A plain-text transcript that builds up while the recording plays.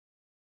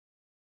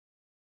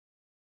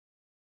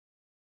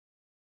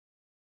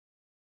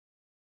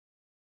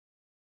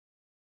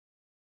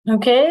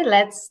Okay,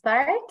 let's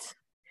start.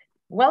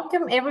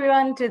 Welcome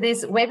everyone to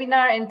this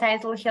webinar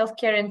entitled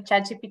Healthcare and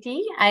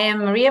Chat-GPT. I am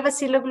Maria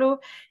Vasiloglu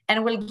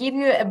and will give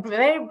you a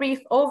very brief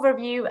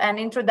overview and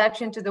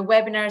introduction to the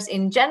webinars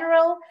in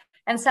general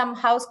and some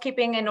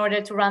housekeeping in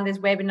order to run this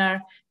webinar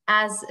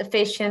as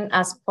efficient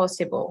as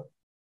possible.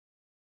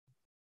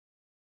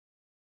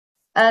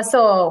 As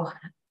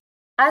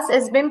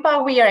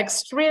ISBNPA, we are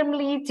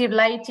extremely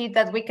delighted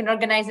that we can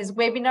organize these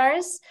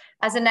webinars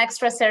as an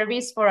extra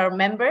service for our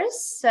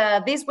members.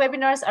 These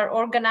webinars are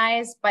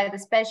organized by the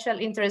special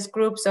interest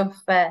groups of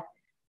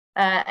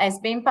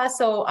ISBNPA.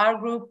 So our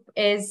group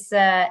is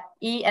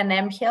E and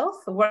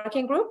mHealth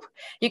working group.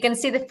 You can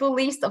see the full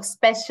list of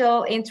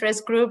special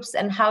interest groups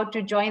and how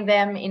to join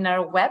them in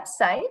our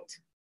website.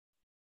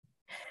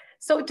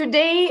 So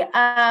today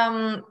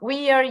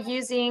we are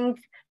using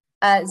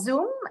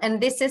Zoom, and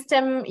this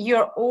system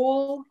you're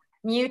all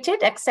muted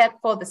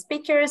except for the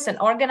speakers and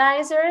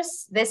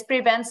organizers. This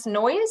prevents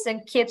noise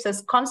and keeps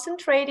us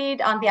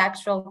concentrated on the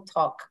actual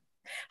talk.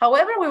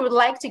 However, we would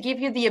like to give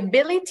you the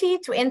ability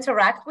to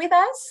interact with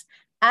us,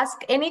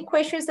 ask any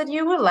questions that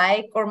you would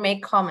like, or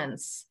make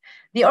comments.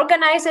 The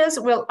organizers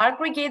will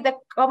aggregate the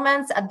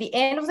comments at the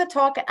end of the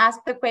talk and ask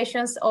the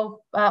questions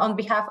on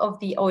behalf of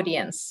the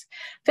audience.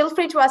 Feel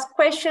free to ask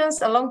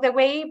questions along the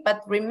way,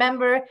 but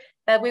remember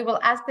that we will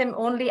ask them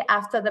only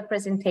after the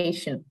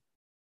presentation.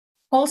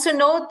 Also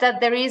note that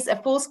there is a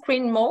full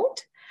screen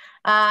mode.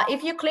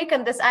 If you click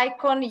on this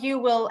icon, you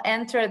will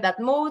enter that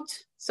mode.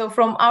 So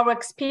from our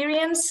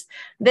experience,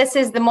 this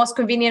is the most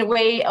convenient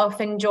way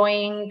of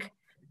enjoying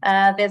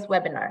this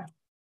webinar.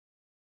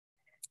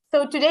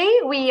 So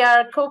today we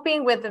are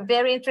coping with a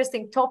very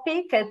interesting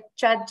topic at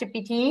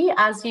Chat-GPT.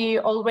 As you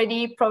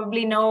already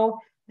probably know,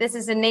 this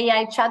is an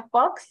AI chat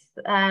box,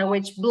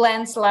 which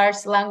blends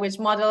large language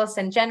models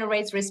and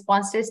generates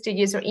responses to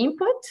user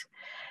input.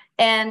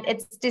 And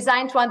it's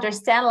designed to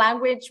understand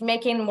language,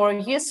 making it more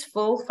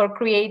useful for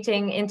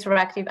creating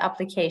interactive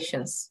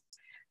applications.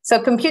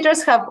 So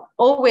computers have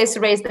always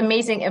raised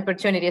amazing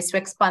opportunities to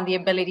expand the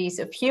abilities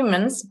of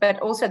humans, but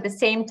also at the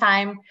same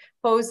time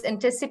pose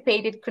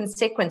anticipated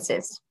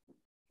consequences.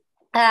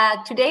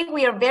 Today,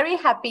 we are very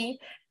happy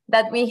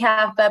that we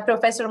have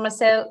Professor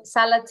Marcel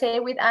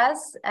Salaté with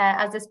us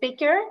as a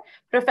speaker.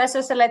 Professor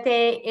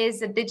Salaté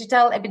is a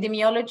digital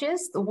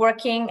epidemiologist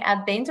working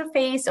at the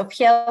interface of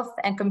health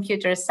and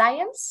computer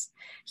science.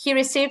 He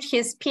received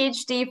his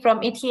PhD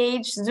from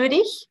ETH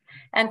Zurich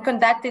and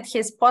conducted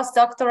his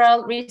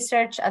postdoctoral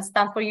research at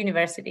Stanford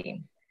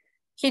University.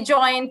 He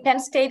joined Penn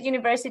State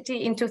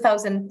University in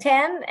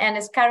 2010 and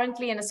is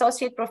currently an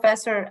associate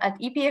professor at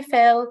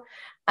EPFL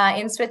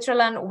in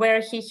Switzerland,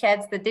 where he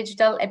heads the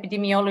Digital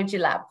Epidemiology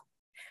Lab.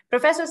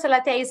 Professor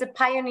Salaté is a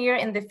pioneer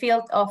in the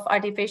field of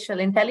artificial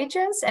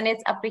intelligence and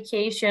its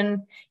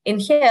application in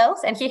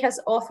health, and he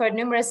has authored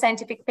numerous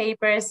scientific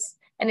papers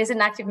and is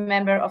an active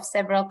member of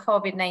several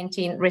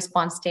COVID-19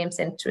 response teams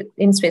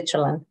in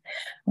Switzerland.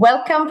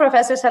 Welcome,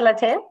 Professor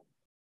Salaté.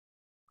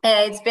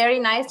 It's very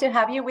nice to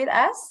have you with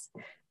us,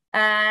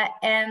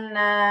 and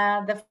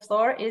the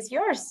floor is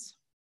yours.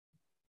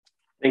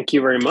 Thank you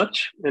very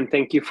much, and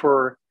thank you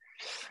for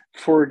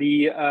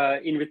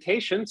the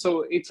invitation.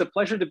 So it's a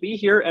pleasure to be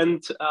here,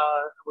 and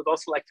I would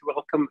also like to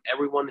welcome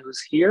everyone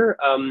who's here.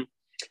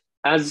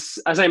 As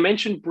I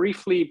mentioned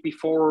briefly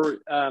before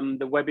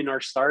the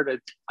webinar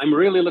started, I'm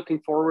really looking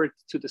forward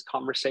to this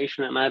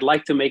conversation, and I'd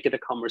like to make it a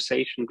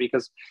conversation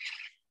because,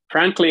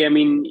 frankly, I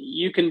mean,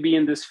 you can be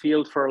in this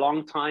field for a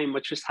long time.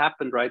 What just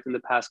happened right in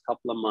the past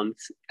couple of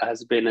months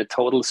has been a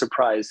total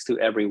surprise to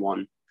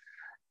everyone.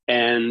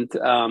 And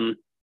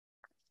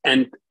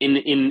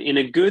in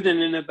a good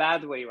and in a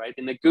bad way, right?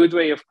 In a good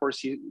way, of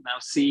course, you now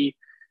see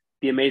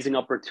the amazing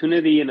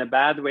opportunity. In a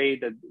bad way,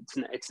 that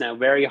it's now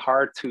very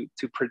hard to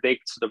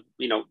predict sort of,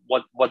 you know,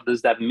 what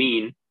does that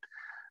mean?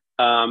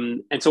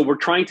 And so we're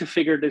trying to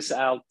figure this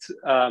out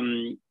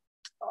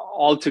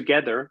all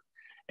together.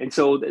 And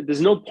so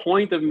there's no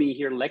point of me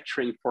here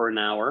lecturing for an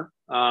hour.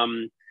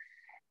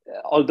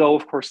 Although,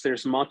 of course,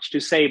 there's much to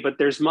say, but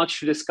there's much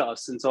to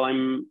discuss. And so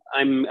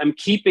I'm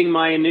keeping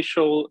my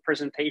initial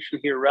presentation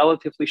here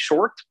relatively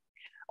short,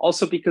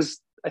 also because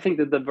I think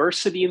the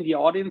diversity in the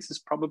audience is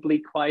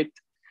probably quite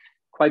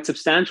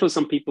substantial.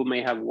 Some people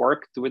may have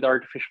worked with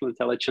artificial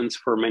intelligence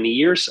for many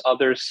years.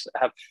 Others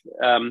have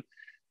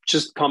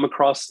just come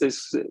across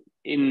this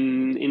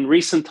in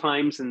recent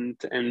times and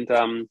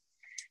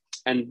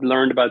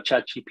learned about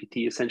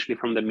Chat-GPT essentially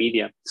from the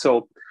media.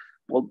 So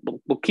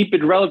we'll keep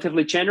it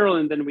relatively general,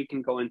 and then we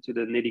can go into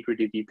the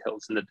nitty-gritty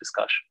details in the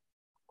discussion.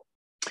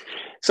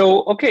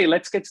 So, okay,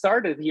 let's get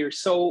started here.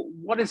 So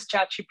what is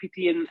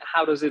Chat-GPT and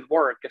how does it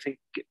work? I think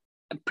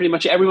pretty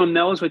much everyone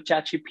knows what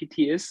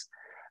Chat-GPT is.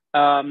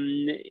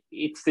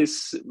 It's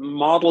this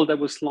model that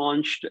was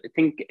launched, I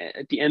think,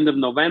 at the end of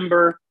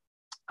November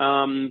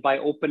by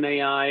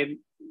OpenAI,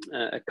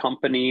 a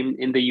company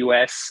in the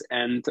US.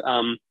 And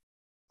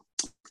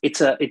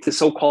it's a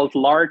so-called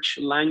large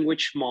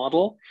language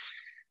model.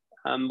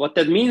 What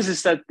that means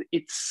is that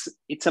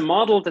it's a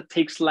model that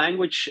takes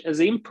language as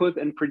input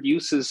and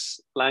produces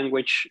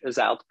language as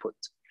output.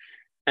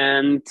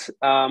 And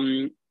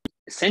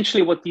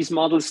essentially what these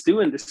models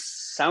do, and this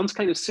sounds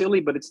kind of silly,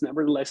 but it's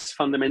nevertheless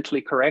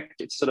fundamentally correct,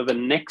 it's sort of a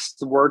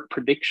next word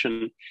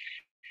prediction.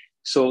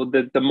 So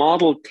the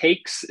model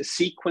takes a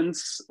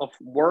sequence of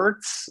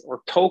words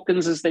or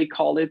tokens, as they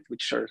call it,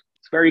 which are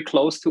very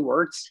close to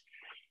words.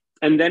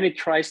 And then it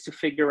tries to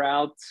figure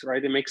out,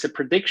 right, it makes a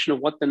prediction of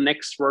what the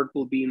next word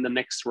will be, and the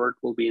next word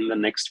will be, and the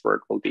next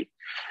word will be.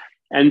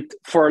 And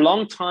for a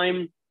long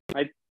time,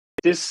 right,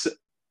 this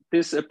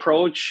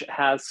approach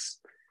has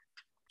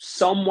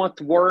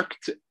somewhat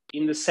worked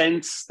in the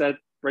sense that,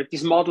 right,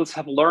 these models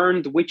have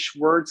learned which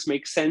words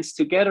make sense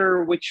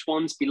together, which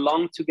ones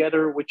belong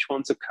together, which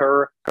ones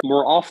occur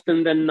more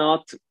often than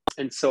not.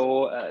 And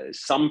so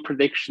some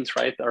predictions,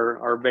 right,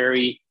 are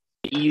very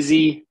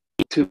easy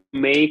to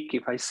make.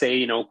 If I say,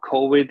 you know,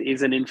 COVID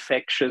is an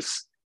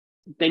infectious,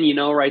 then you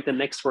know, right, the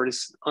next word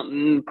is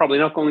probably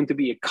not going to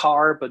be a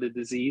car, but a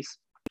disease.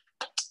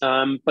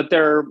 But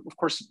there are, of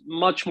course,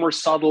 much more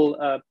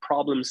subtle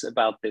problems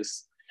about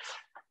this.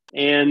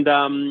 And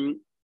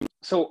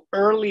so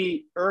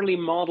early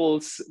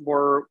models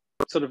were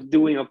sort of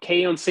doing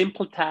okay on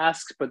simple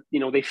tasks, but, you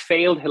know, they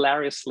failed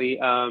hilariously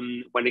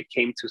when it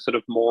came to sort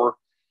of more,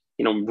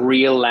 you know,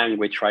 real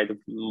language, right, of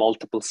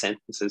multiple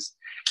sentences.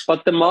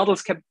 But the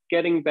models kept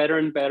getting better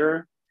and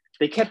better.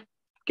 They kept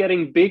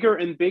getting bigger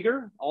and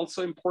bigger,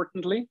 also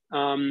importantly.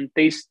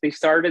 They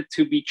started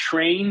to be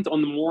trained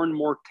on more and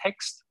more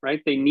text,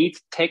 right? They need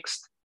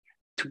text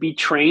to be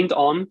trained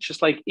on,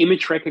 just like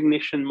image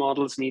recognition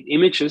models need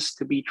images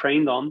to be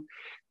trained on.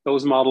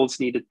 Those models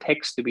needed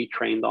text to be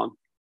trained on.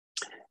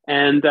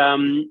 And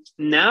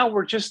now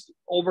we're just,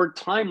 over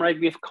time, right,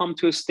 we have come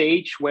to a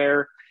stage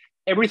where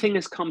everything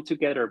has come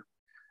together.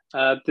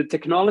 The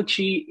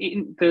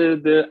technology,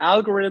 the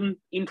algorithm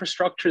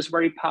infrastructure is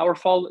very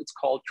powerful. It's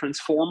called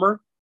transformer.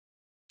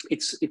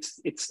 It's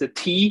the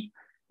T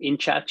in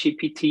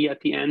Chat-GPT at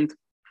the end.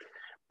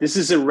 This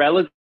is a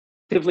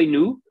relatively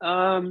new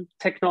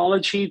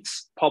technology.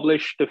 It's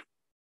published, the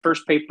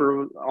first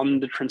paper on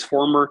the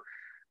transformer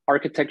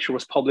architecture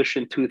was published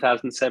in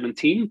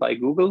 2017 by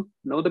Google,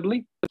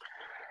 notably.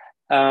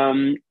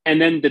 And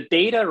then the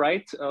data,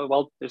 right?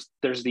 Well,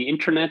 there's the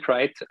internet,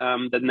 right?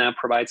 That now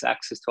provides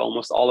access to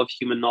almost all of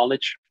human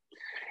knowledge.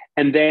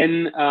 And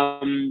then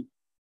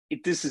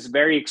this is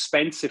very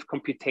expensive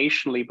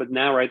computationally, but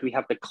now, right, we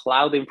have the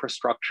cloud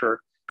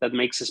infrastructure that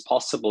makes this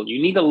possible.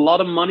 You need a lot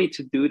of money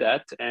to do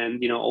that.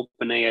 And, you know,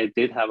 OpenAI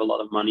did have a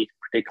lot of money,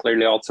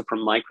 particularly also from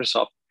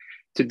Microsoft,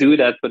 to do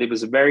that, but it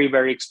was very,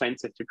 very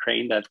expensive to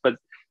train that. But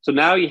so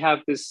now you have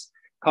this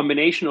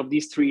combination of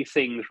these three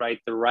things, right?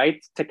 The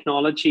right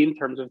technology in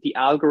terms of the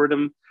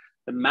algorithm,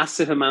 the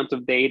massive amount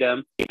of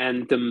data,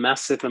 and the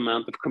massive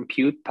amount of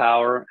compute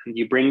power. And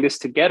you bring this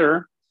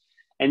together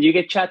and you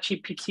get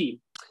Chat-GPT.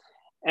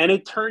 And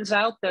it turns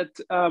out that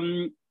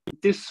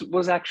this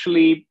was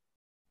actually,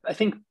 I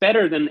think,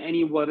 better than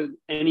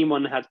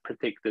anyone had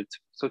predicted.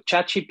 So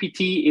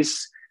Chat-GPT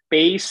is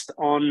based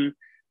on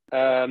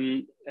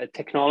a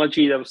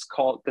technology that's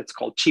called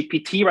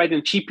GPT, right?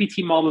 And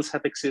GPT models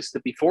have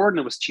existed before, and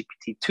there was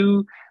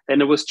GPT-2, then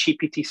there was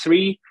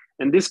GPT-3,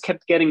 and this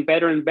kept getting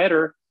better and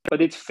better, but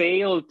it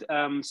failed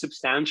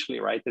substantially,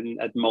 right,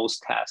 at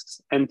most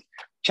tasks. And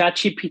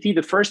Chat-GPT,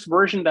 the first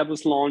version that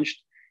was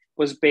launched,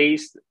 was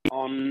based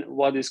on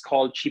what is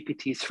called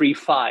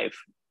GPT-3.5,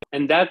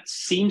 and that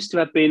seems to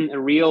have been a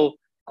real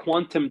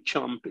quantum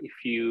jump, if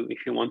you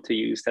want to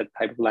use that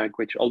type of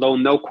language, although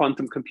no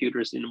quantum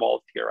computers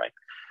involved here, right?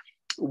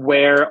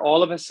 Where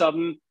all of a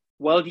sudden,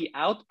 well, the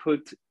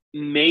output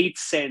made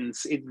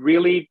sense. It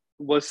really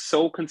was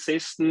so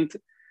consistent.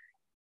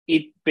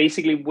 It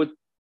basically would,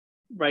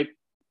 right,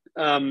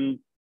 you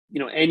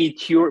know,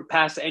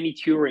 pass any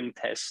Turing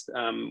test,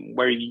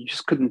 where you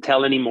just couldn't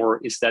tell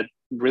anymore, is that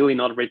really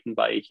not written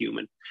by a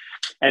human?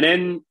 And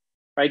then,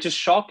 right, just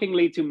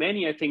shockingly to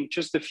many, I think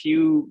just a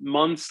few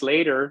months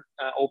later,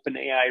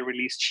 OpenAI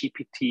released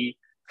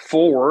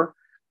GPT-4,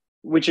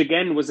 which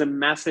again was a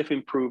massive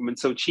improvement.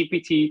 So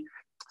GPT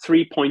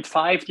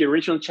 3.5, the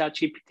original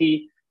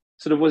Chat-GPT,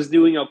 sort of was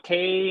doing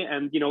okay,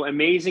 and, you know,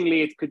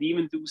 amazingly, it could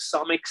even do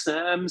some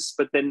exams,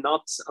 but then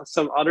not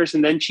some others.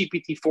 And then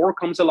GPT-4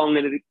 comes along,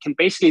 and it can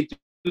basically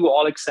do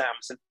all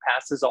exams and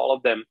passes all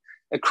of them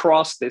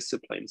across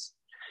disciplines.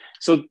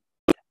 So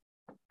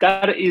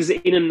that is,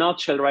 in a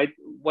nutshell, right,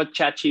 what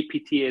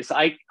Chat-GPT is.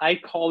 I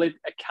call it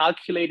a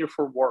calculator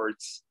for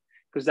words,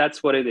 because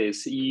that's what it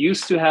is. You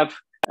used to have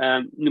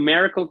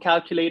numerical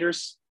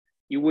calculators.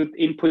 You would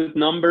input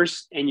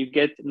numbers and you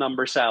get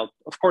numbers out.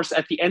 Of course,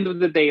 at the end of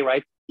the day,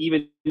 right,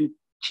 even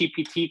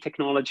GPT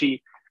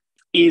technology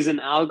is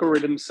an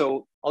algorithm.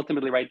 So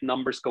ultimately, right,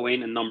 numbers go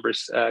in and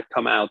numbers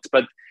come out.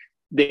 But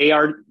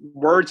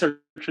words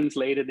are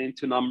translated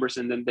into numbers,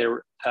 and then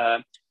they're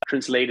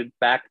translated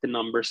back the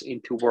numbers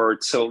into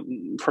words. So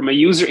from a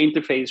user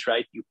interface,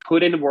 right, you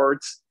put in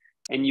words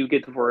and you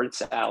get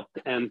words out.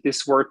 And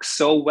this works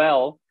so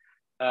well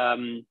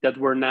that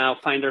we're now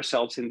find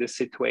ourselves in this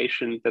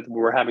situation that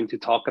we're having to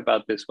talk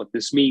about this, what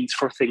this means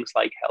for things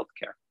like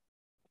healthcare.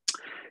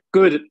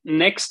 Good.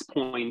 Next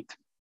point.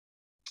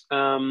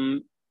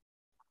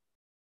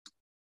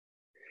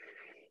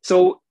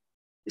 So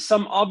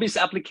some obvious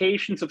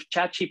applications of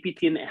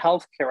Chat-GPT in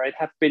healthcare, right,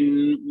 have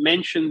been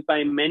mentioned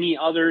by many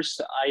others.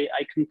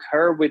 I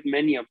concur with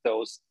many of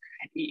those.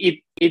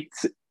 It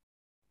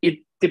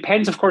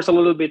depends, of course, a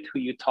little bit who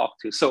you talk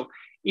to. So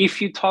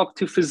if you talk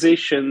to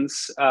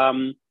physicians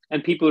and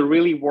people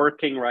really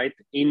working, right,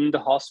 in the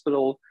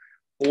hospital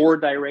or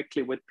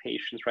directly with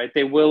patients, right,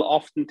 they will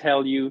often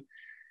tell you,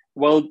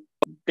 well,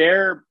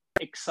 they're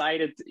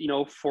excited,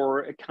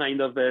 for a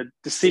kind of a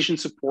decision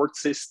support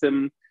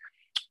system,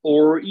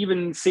 or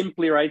even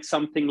simply, right,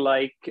 something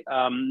like,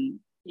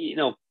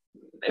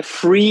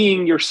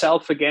 freeing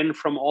yourself again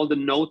from all the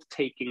note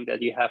taking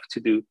that you have to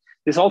do.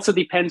 This also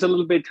depends a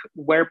little bit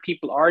where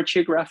people are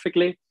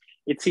geographically.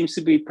 It seems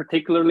to be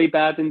particularly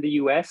bad in the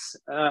US.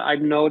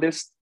 I've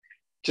noticed,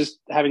 just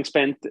having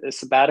spent a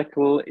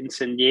sabbatical in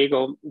San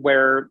Diego,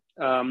 where,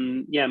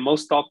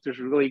 most doctors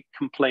really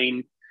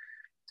complain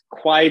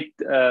quite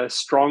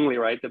strongly,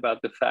 right,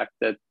 about the fact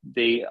that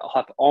they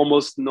have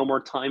almost no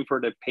more time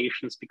for their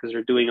patients because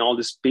they're doing all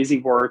this busy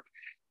work,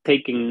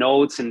 taking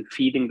notes and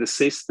feeding the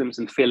systems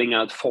and filling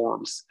out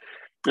forms.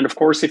 And of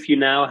course, if you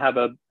now have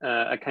a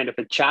kind of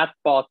a chat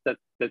bot that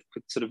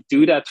could sort of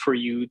do that for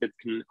you, that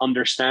can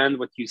understand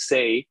what you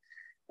say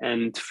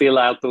and fill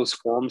out those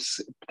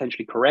forms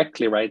potentially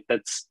correctly, right,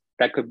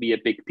 that could be a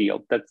big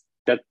deal. That's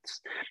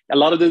a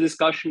lot of the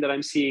discussion that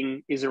I'm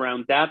seeing is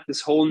around that, this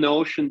whole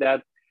notion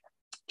that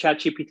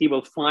ChatGPT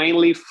will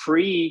finally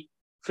free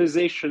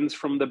physicians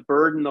from the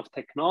burden of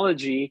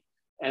technology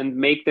and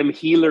make them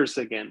healers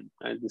again.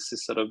 This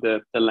is sort of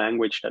the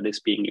language that is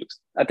being used.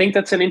 I think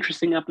that's an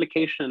interesting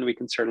application, and we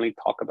can certainly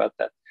talk about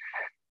that.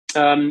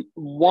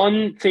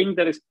 One thing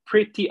that is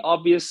pretty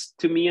obvious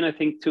to me, and I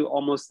think to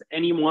almost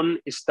anyone,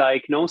 is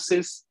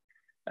diagnosis.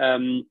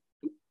 To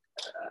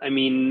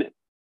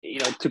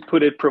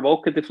put it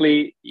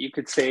provocatively, you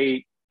could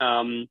say,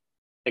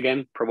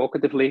 again,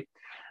 provocatively,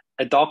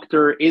 a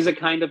doctor is a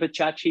kind of a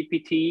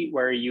Chat-GPT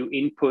where you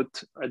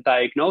input a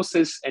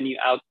diagnosis and you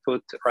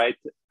output, right,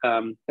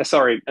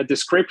 a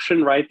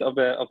description, right, of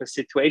a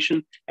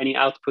situation, and you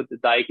output the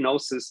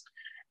diagnosis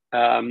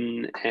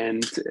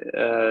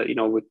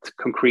with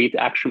concrete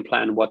action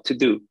plan what to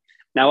do.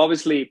 Now,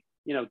 obviously,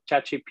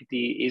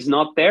 Chat-GPT is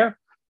not there,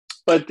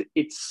 but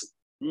it's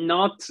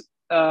not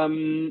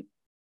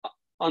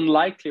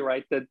unlikely,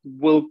 right, that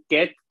we'll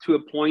get to a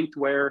point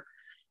where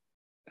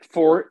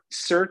for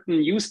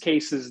certain use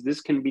cases,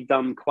 this can be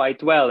done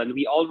quite well. And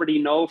we already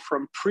know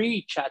from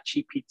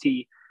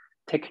pre-Chat-GPT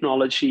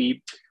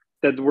technology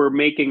that we're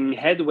making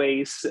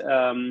headways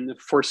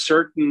for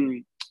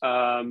certain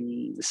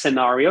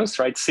scenarios,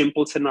 right?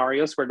 Simple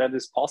scenarios where that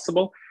is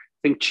possible.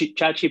 I think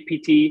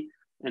Chat-GPT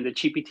and the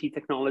GPT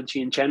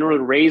technology in general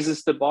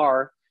raises the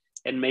bar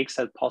and makes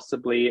that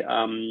possibly,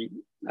 will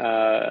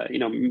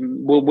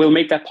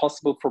make that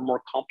possible for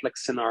more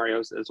complex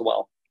scenarios as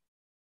well.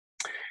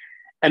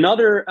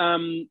 Another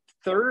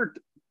third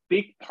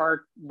big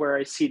part where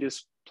I see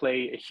this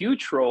play a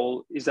huge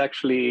role is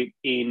actually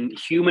in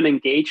human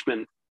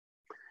engagement.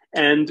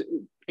 And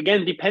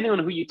again, depending on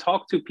who you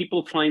talk to,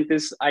 people find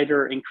this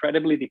either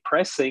incredibly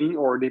depressing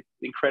or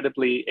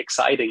incredibly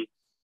exciting.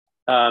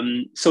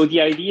 So the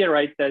idea,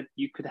 right, that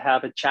you could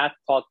have a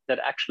chatbot that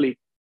actually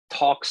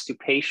talks to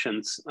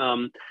patients.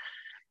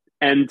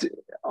 And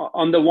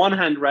on the one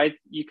hand, right,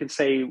 you can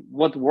say,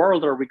 what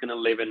world are we going to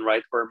live in,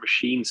 right, where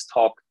machines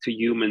talk to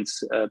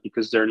humans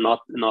because there are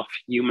not enough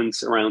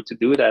humans around to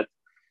do that.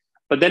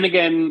 But then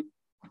again,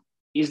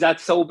 is that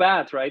so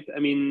bad, right?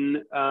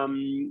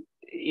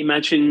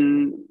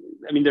 Imagine,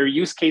 there are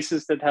use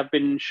cases that have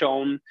been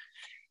shown,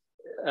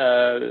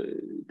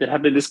 that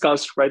have been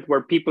discussed, right,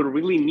 where people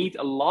really need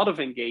a lot of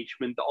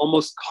engagement,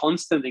 almost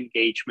constant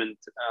engagement.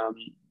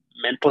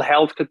 Mental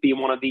health could be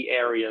one of the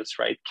areas,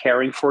 right?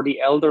 Caring for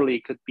the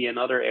elderly could be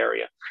another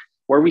area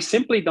where we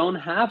simply don't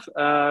have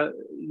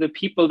the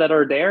people that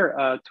are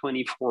there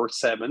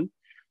 24/7.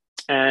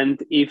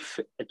 And if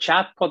a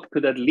chatbot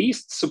could at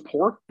least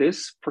support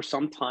this for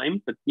some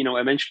time, but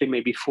eventually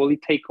maybe fully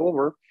take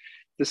over,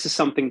 this is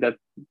something that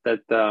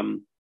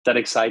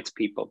excites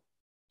people.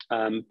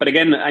 But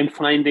again, I'm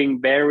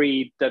finding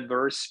very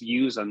diverse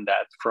views on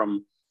that,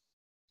 from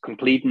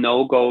complete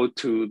no-go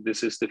to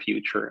this is the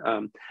future.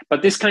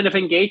 But this kind of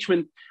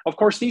engagement, of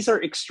course, these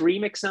are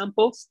extreme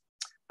examples.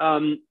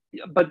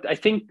 But I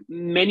think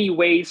many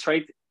ways,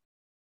 right,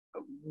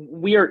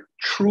 we are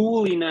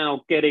truly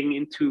now getting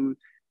into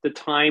the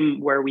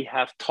time where we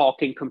have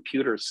talking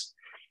computers.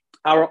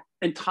 Our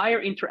entire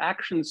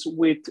interactions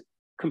with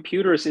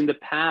computers in the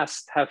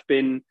past have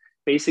been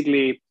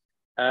basically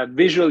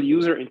visual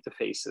user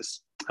interfaces.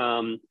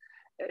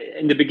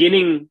 In the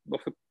beginning of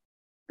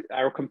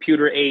our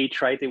computer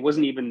age, right, it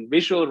wasn't even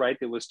visual, right?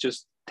 It was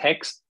just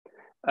text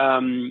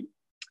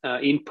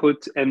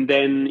input, and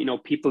then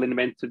people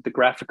invented the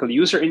graphical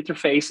user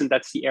interface, and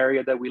that's the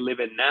area that we live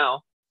in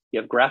now. you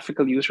have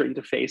graphical user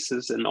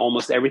interfaces, and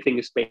almost everything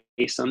is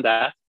based on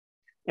that.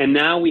 And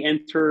now we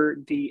enter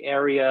the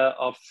area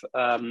of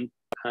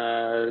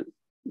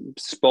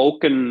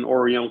spoken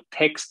or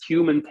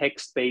human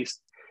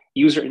text-based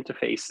user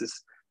interfaces,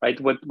 right?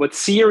 What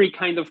Siri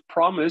kind of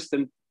promised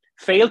and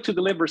failed to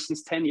deliver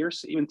since 10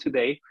 years, even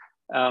today,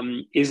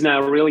 is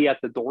now really at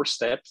the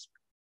doorsteps.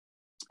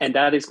 And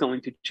that is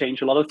going to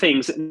change a lot of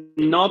things.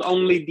 Not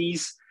only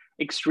these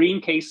extreme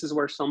cases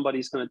where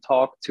somebody's going to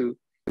talk to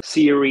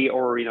Siri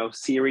or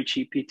Siri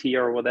GPT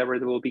or whatever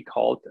it will be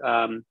called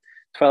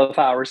 12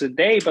 hours a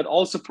day, but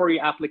also for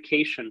your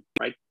application,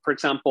 right? For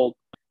example,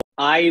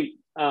 I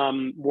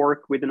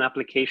work with an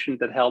application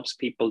that helps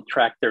people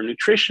track their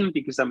nutrition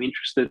because I'm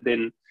interested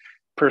in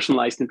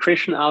personalized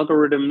nutrition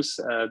algorithms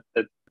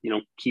that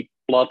keep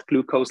blood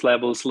glucose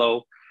levels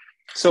low.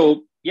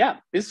 So yeah,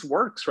 this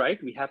works,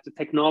 right? We have the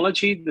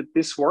technology that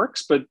this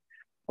works, but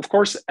of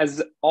course,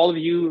 as all of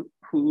you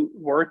who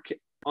work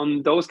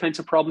on those kinds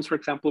of problems, for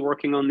example,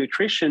 working on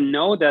nutrition,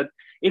 know that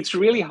it's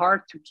really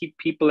hard to keep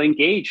people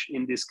engaged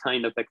in this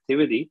kind of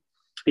activity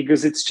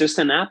because it's just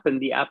an app and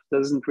the app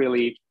doesn't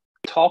really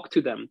talk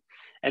to them.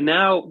 And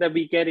now that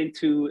we get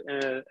into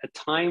a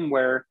time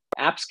where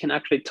apps can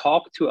actually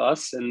talk to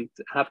us and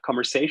have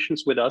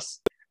conversations with us,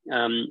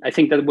 I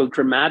think that will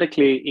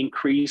dramatically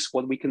increase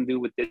what we can do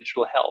with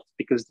digital health,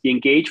 because the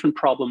engagement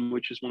problem,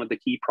 which is one of the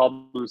key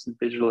problems in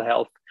digital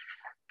health,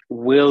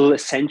 will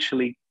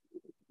essentially,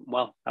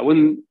 well, I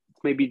wouldn't,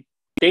 maybe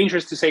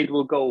dangerous to say it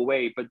will go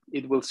away, but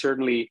it will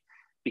certainly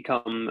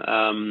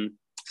become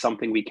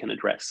something we can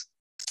address.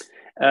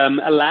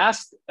 A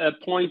last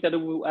point that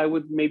I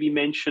would maybe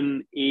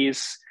mention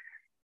is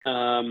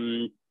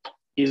the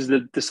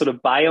sort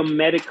of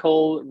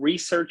biomedical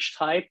research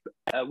type.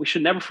 We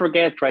should never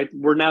forget, right?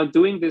 We're now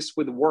doing this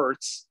with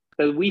words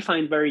that we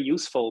find very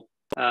useful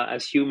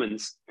as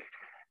humans.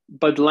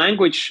 But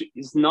language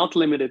is not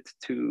limited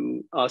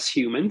to us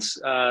humans.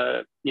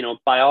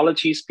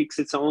 Biology speaks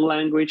its own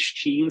language,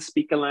 genes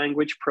speak a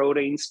language,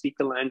 proteins speak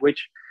a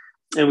language.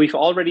 And we've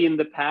already in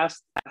the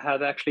past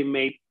had actually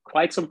made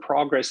quite some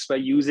progress by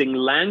using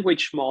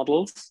language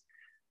models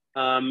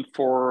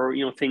for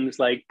things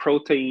like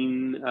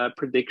protein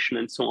prediction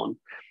and so on.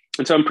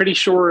 And so I'm pretty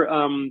sure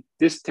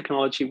this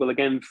technology will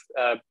again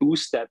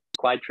boost that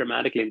quite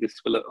dramatically. And this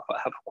will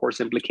have, of course,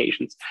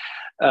 implications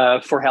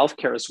for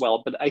healthcare as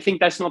well. But I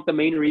think that's not the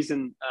main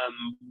reason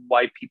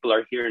why people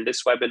are here in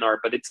this webinar.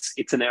 But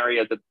it's an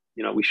area that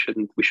we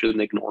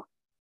shouldn't ignore.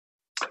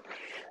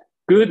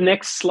 Good.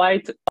 Next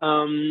slide.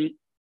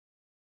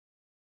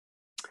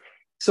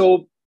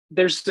 So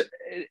there's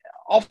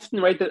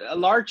often, right, a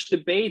large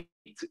debate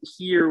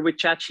here with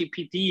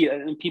Chat-GPT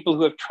and people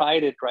who have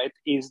tried it, right,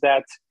 is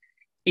that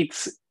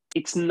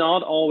it's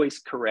not always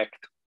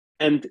correct.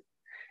 And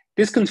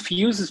this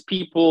confuses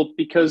people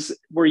because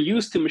we're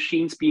used to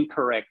machines being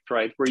correct,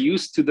 right? We're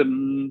used to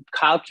the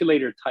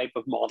calculator type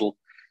of model,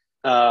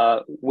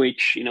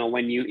 which,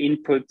 when you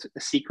input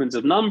a sequence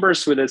of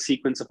numbers with a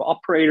sequence of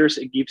operators,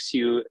 it gives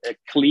you a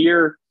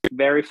clear,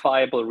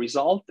 verifiable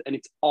result, and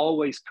it's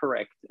always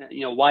correct.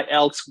 Why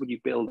else would you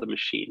build a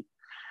machine?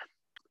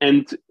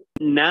 And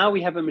now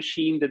we have a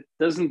machine that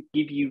doesn't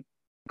give you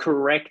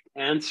correct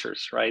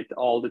answers, right,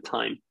 all the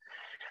time.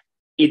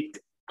 It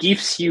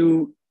gives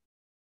you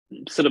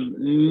sort of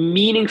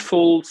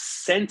meaningful,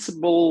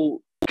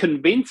 sensible,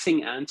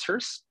 convincing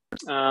answers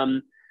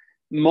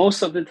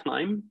most of the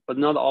time, but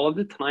not all of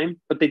the time.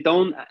 But they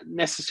don't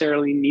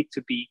necessarily need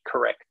to be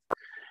correct.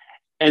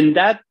 And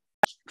that,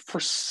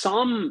 for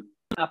some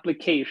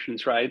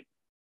applications, right,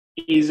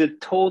 is a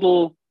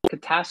total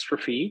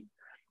catastrophe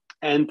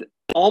and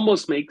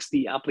almost makes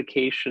the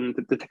application,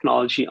 the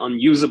technology,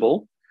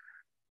 unusable.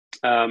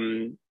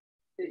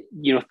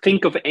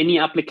 Think of any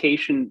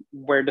application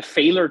where the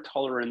failure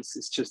tolerance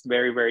is just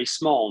very, very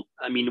small.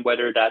 I mean,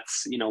 whether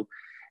that's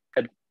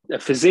a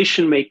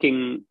physician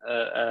making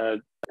a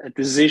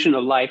decision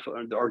of life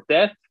or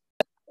death,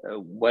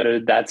 whether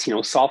that's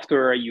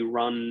software you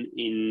run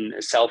in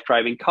a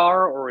self-driving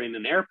car or in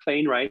an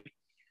airplane, right?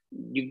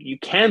 You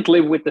can't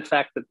live with the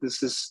fact that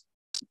this is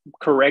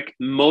correct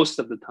most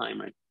of the time,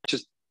 right?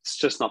 It's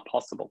just not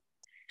possible.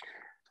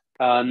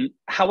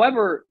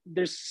 However,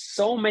 there's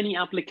so many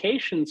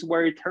applications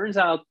where it turns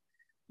out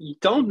you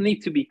don't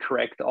need to be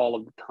correct all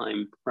of the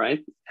time,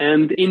 right?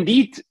 And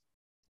indeed,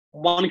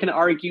 one can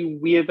argue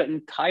we have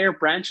entire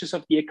branches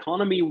of the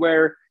economy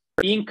where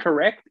being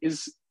correct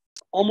is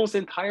almost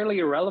entirely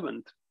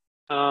irrelevant.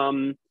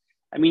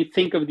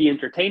 Think of the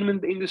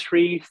entertainment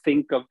industry,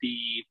 think of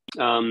the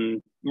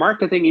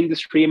marketing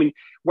industry,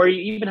 where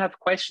you even have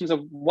questions of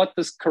what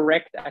does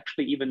correct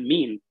actually even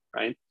mean,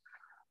 right?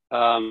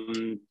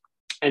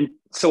 And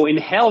so in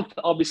health,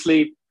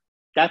 obviously,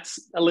 that's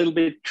a little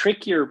bit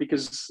trickier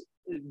because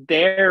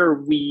there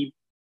we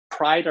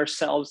pride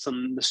ourselves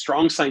on the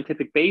strong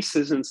scientific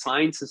basis, and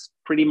science is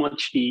pretty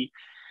much the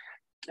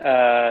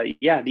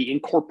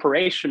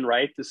incorporation,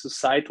 right? The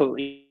societal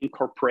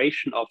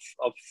incorporation of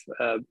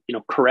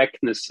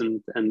correctness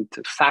and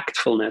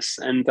factfulness,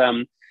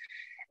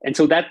 and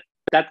so that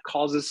that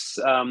causes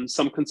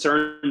some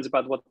concerns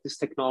about what this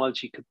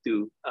technology could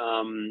do.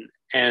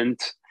 And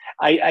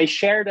I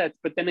share that,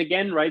 but then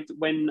again, right,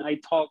 when I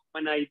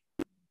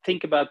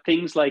think about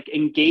things like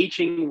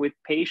engaging with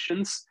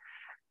patients,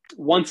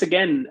 once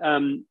again,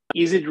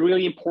 is it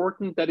really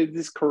important that it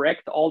is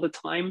correct all the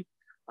time?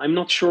 I'm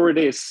not sure it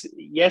is.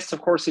 Yes,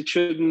 of course, it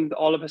shouldn't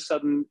all of a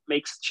sudden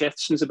make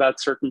suggestions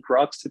about certain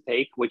drugs to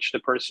take, which the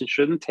person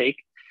shouldn't take.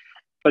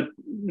 But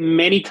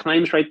many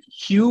times, right,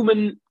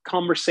 human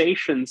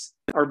conversations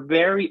are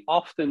very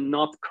often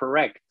not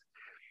correct.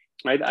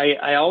 Right?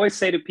 I always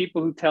say to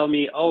people who tell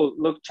me, oh,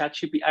 look,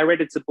 Chat-GPT, I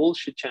read it's a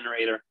bullshit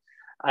generator.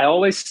 I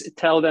always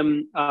tell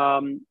them,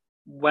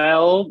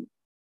 well,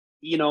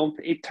 you know,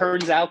 it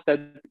turns out that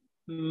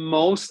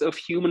most of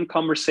human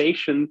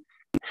conversation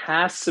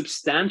has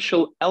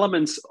substantial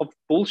elements of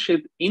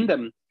bullshit in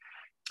them.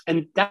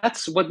 And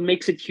that's what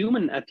makes it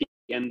human at the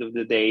end of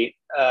the day.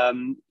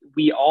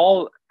 We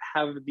all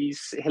have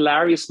these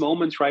hilarious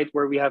moments, right,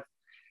 where we have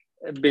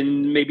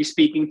been maybe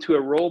speaking to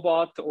a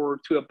robot or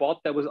to a bot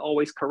that was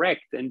always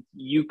correct. And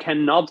you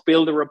cannot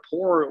build a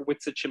rapport with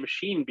such a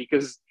machine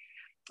because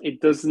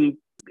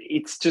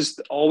it's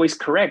just always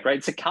correct, right?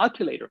 It's a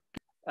calculator.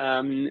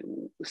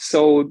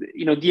 So,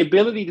 you know, the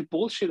ability to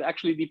bullshit,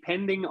 actually,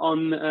 depending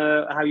on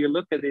how you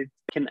look at it,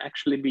 can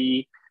actually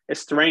be a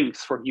strength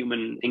for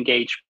human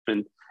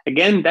engagement.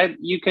 Again, that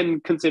you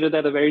can consider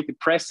that a very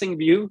depressing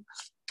view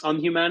on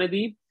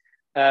humanity.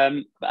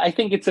 But I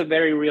think it's a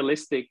very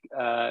realistic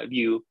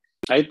view.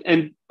 Right?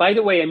 And by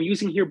the way, I'm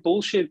using here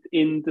bullshit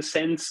in the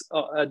sense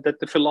that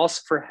the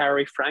philosopher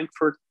Harry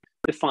Frankfurt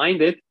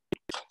defined it,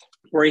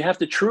 where you have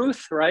the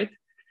truth, right?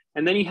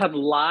 And then you have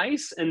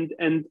lies, and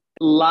a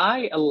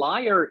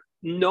liar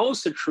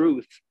knows the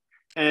truth,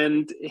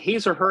 and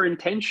his or her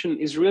intention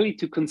is really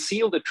to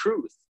conceal the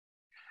truth.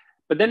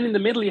 But then in the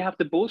middle, you have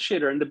the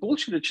bullshitter, and the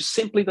bullshitter just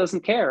simply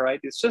doesn't care, right?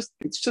 It's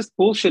just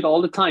bullshit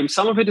all the time.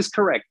 Some of it is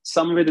correct,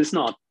 some of it is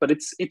not, but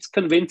it's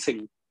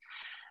convincing.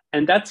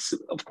 And that's,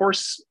 of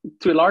course,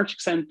 to a large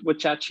extent what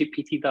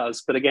Chat-GPT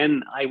does. But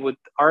again, I would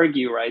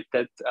argue, right,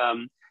 that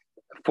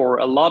for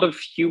a lot of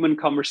human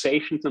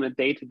conversations on a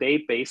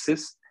day-to-day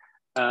basis,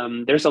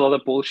 there's a lot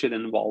of bullshit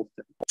involved.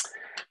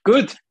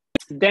 Good.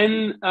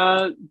 Then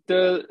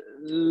the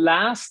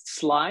last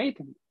slide,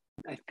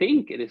 I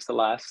think it is the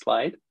last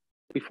slide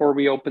before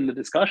we open the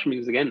discussion,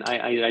 because again,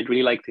 I'd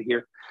really like to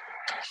hear.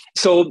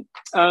 So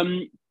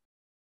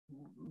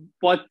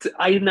what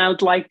I now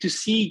would like to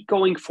see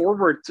going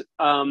forward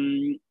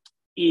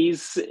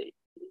is,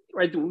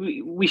 right,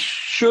 we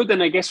should,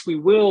 and I guess we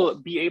will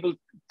be able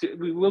to,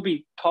 we will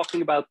be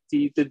talking about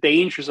the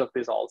dangers of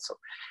this also.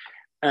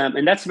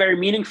 And that's very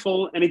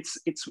meaningful, and it's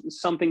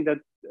something that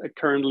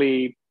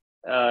currently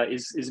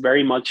is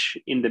very much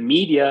in the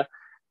media,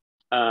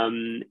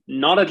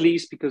 not at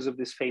least because of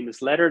this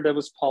famous letter that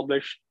was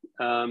published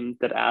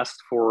that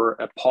asked for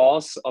a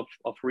pause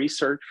of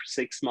research for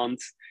 6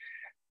 months.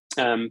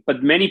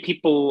 But many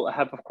people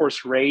have, of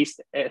course,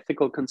 raised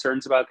ethical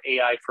concerns about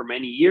AI for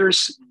many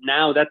years.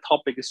 Now that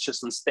topic is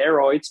just on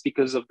steroids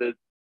because of the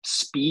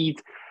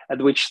speed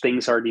at which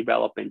things are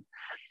developing.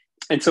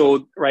 And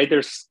so, right,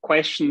 there's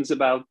questions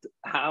about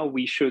how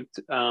we should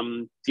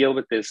deal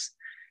with this.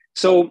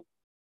 So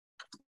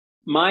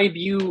my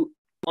view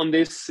on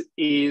this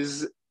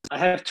is, I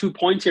have 2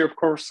 points here. Of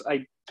course,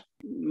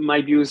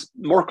 my view is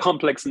more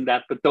complex than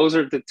that, but those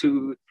are the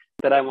two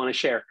that I want to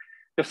share.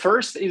 The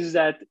first is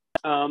that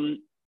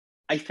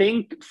I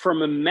think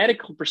from a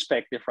medical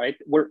perspective, right,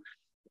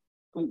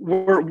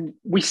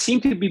 we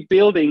seem to be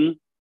building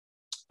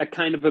a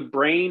kind of a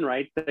brain,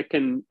 right, that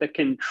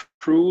can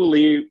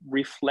truly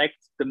reflect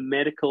the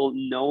medical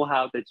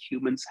know-how that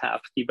humans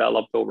have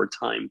developed over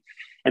time.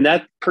 And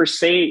that per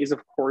se is,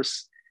 of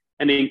course,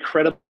 an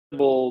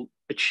incredible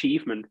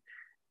achievement.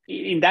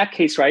 In that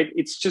case, right,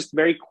 it's just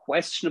very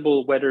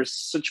questionable whether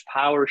such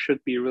power should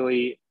be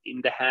really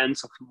in the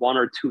hands of 1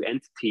 or 2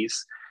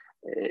 entities,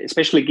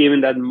 especially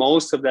given that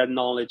most of that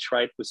knowledge,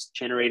 right, was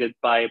generated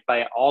by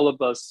all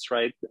of us,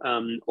 right,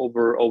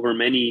 over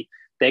many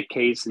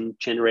decades and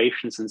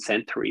generations and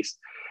centuries.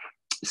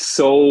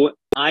 So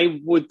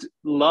I would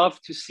love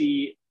to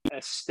see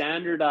a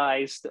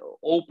standardized,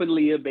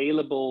 openly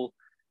available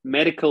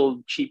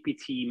medical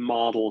GPT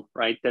model,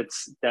 right,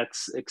 that's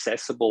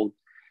accessible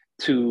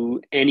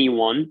to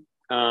anyone,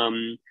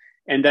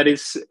 and that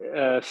is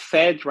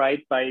fed,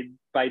 right, by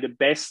the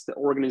best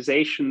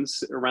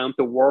organizations around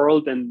the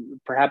world,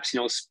 and perhaps,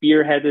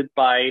 spearheaded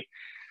by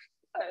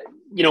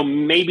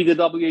maybe the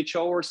WHO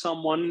or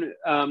someone,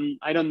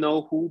 I don't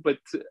know who, but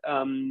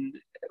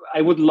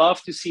I would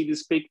love to see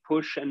this big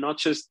push, and not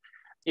just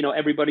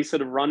everybody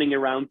sort of running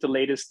around the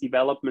latest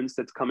developments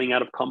that's coming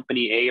out of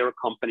company A or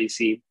company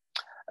C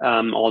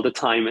all the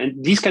time.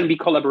 And these can be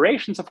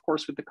collaborations, of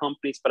course, with the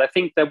companies, but I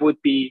think that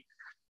would be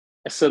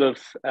a sort of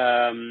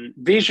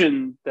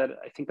vision that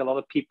I think a lot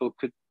of people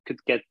could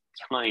get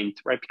behind,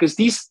 right? Because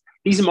these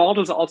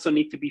models also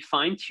need to be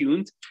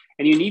fine-tuned,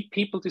 and you need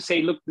people to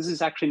say, look, this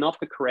is actually not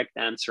the correct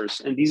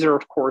answers. And these are,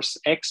 of course,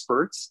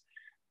 experts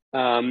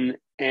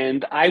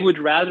And I would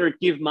rather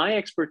give my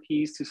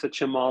expertise to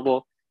such a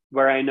model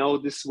where I know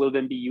this will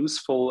then be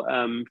useful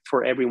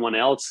for everyone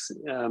else,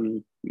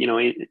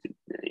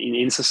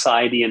 in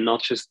society, and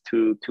not just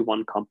to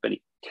one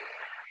company.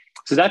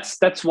 So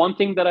that's one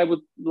thing that I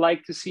would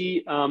like to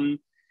see.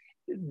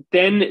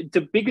 Then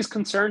the biggest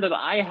concern that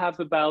I have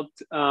about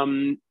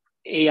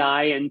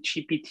AI and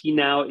GPT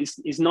now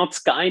is not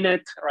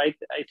Skynet, right?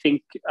 I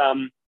think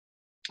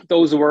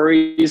those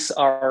worries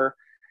are,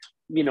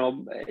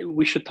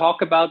 we should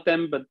talk about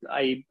them, but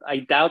I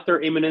doubt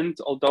they're imminent,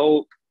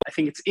 although I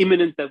think it's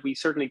imminent that we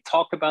certainly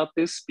talk about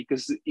this,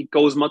 because it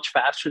goes much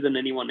faster than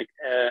anyone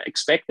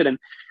expected. And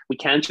we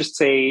can't just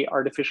say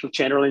artificial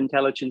general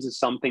intelligence is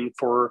something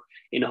for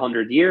in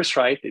 100 years,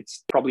 right?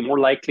 It's probably more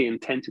likely in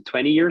 10 to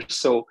 20 years.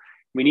 So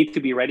we need to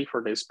be ready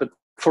for this. But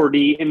for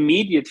the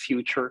immediate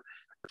future,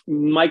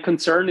 my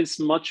concern is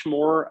much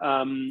more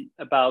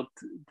about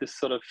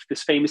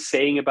this famous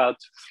saying about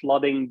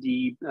flooding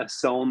the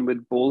zone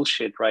with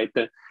bullshit, right?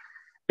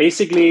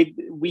 Basically,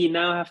 we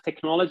now have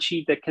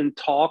technology that can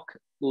talk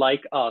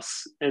like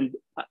us. And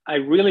I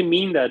really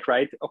mean that,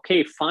 right?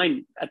 Okay,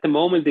 fine. At the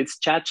moment, it's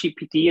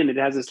Chat-GPT and it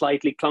has a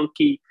slightly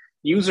clunky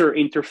user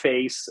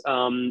interface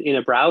in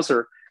a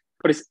browser,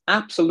 but it's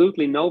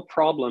absolutely no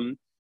problem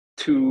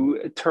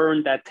to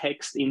turn that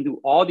text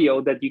into audio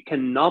that you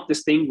cannot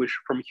distinguish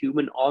from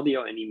human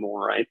audio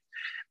anymore, right?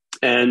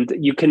 And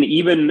you can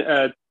even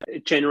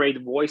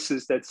generate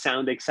voices that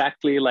sound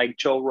exactly like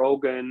Joe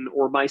Rogan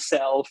or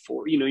myself,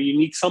 or, you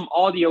need some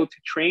audio to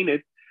train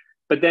it,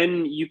 but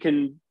then you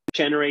can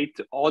generate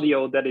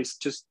audio that is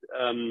just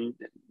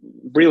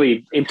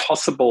really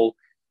impossible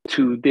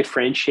to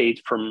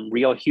differentiate from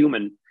real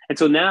human. And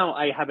so now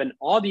I have an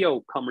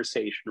audio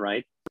conversation,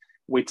 right,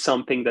 with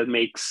something that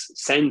makes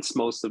sense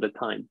most of the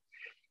time.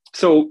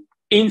 So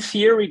in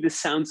theory, this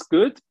sounds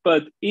good,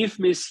 but if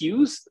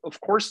misused, of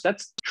course,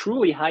 that's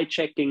truly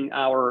hijacking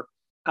our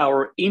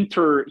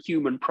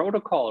interhuman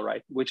protocol,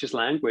 right, which is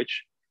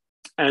language.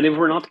 And if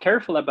we're not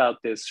careful about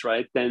this,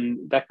 right,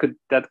 then that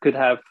could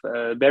have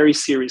very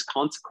serious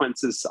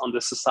consequences on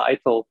the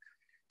societal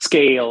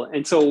scale.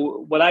 And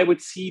so what I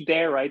would see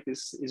there, right,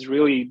 is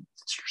really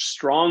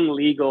strong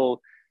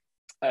legal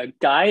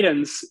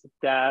guidance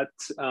that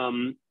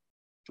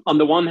on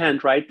the one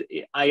hand, right,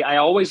 I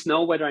always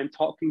know whether I'm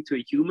talking to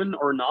a human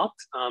or not,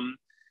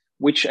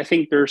 which I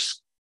think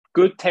there's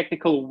good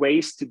technical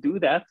ways to do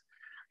that.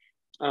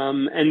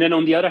 And then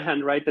on the other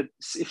hand, right, that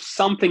if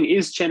something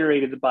is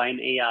generated by an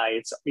AI,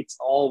 it's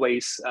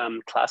always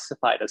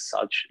classified as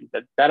such.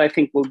 That I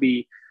think will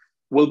be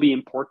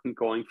important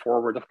going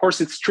forward. Of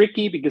course, it's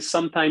tricky because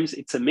sometimes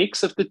it's a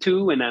mix of the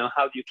two, and now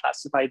how do you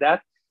classify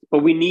that? But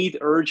we need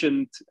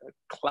urgent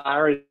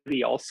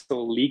clarity also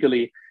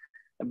legally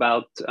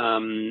about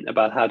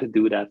how to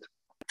do that.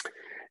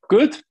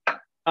 Good.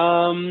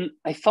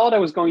 I thought I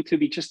was going to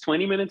be just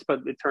 20 minutes, but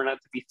it turned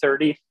out to be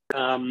 30.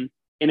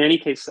 In any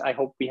case, I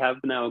hope we have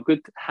now a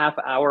good half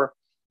hour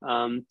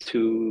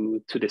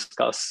to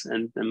discuss,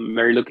 and I'm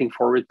very looking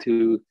forward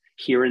to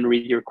hear and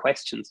read your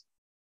questions.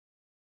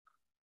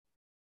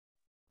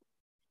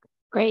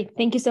 Great.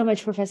 Thank you so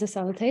much, Professor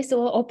Salate. So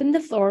we'll open the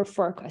floor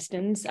for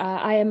questions.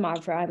 I am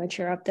Mavra. I'm a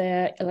chair of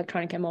the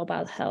Electronic and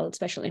Mobile Health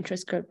Special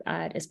Interest Group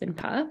at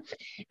ISBNPA.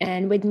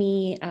 And with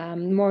me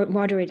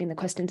moderating the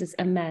questions is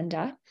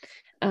Amanda.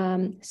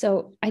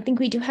 So I think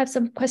we do have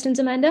some questions,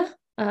 Amanda,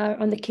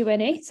 on the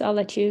Q&A. So I'll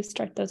let you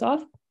start those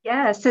off.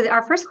 Yeah, so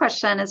our first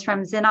question is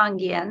from Zinong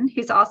Yin,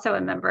 who's also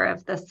a member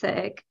of the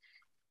SIG.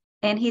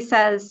 And he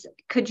says,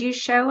 could you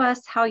show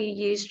us how you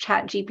use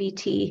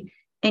Chat-GPT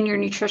in your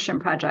nutrition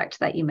project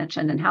that you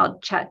mentioned, and how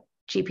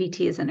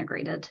Chat-GPT is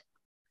integrated?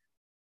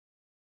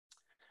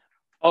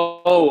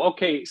 Oh,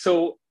 okay.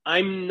 So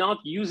I'm not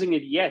using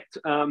it yet,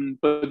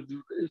 but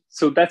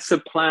so that's the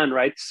plan,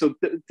 right? So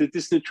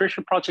this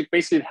nutrition project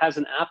basically has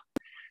an app.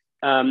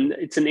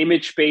 It's an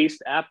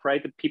image-based app,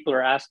 right? That people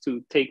are asked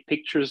to take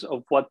pictures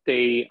of what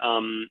they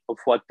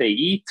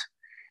eat.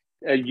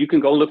 You can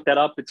go look that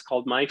up. It's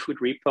called My Food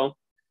Repo.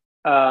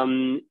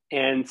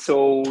 And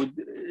so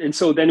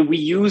then we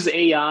use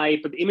AI,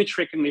 but image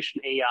recognition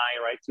AI,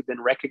 right, to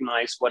then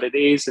recognize what it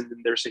is, and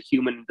then there's a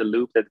human in the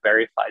loop that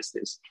verifies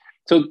this.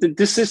 So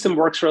this system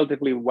works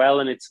relatively well,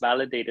 and it's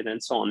validated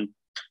and so on.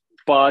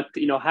 But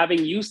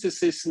having used the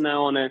system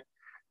now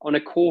on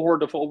a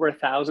cohort of over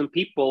 1,000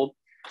 people,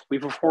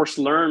 we've of course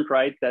learned,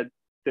 right, that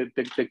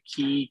the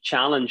key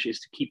challenge is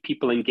to keep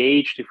people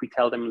engaged. If we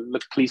tell them,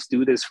 look, please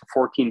do this for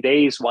 14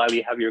 days while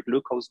you have your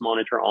glucose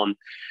monitor on,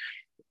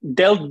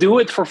 they'll do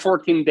it for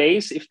 14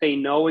 days if they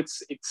know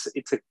it's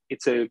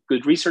a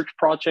good research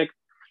project.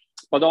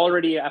 But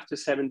already after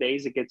 7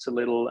 days, it gets a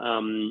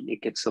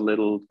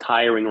little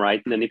tiring,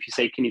 right? And then if you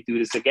say, can you do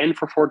this again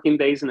for 14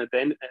 days and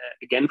then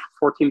again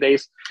for 14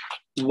 days,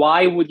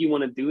 why would you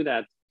want to do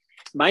that?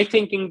 My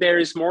thinking there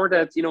is more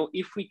that,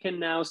 if we can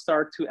now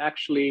start to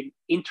actually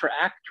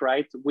interact,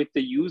 right, with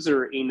the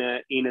user in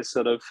a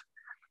sort of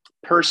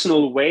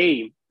personal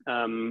way,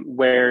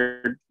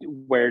 where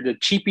the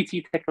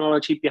GPT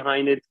technology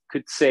behind it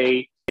could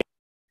say,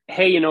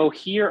 hey,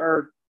 here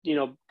are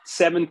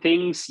 7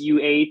 things you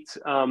ate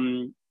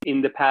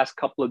in the past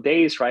couple of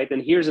days, right?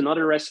 And here's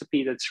another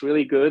recipe that's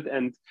really good.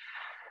 And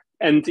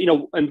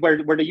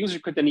where the user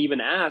could then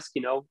even ask,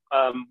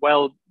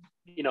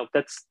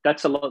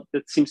 that's a lot,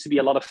 that seems to be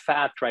a lot of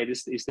fat, right?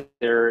 Is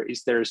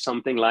there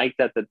something like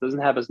that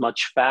doesn't have as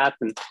much fat?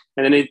 And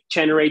then it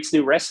generates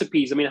new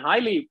recipes. I mean,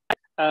 highly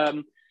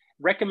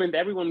recommend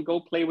everyone go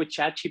play with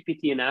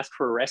Chat-GPT and ask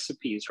for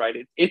recipes, right?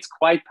 It's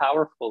quite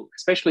powerful,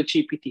 especially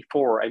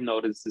GPT-4, I've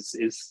noticed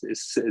is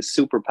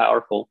super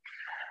powerful.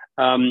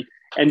 And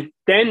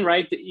then,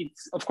 right,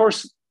 it's, of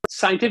course,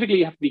 scientifically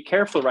you have to be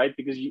careful, right?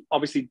 Because you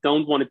obviously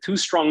don't want to too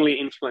strongly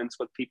influence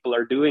what people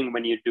are doing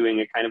when you're doing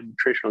a kind of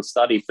nutritional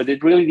study, but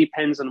it really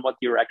depends on what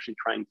you're actually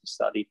trying to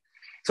study.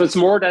 So it's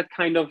more that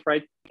kind of,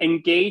 right,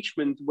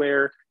 engagement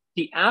where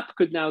the app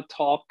could now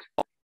talk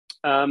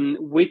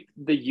with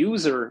the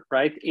user,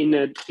 right, in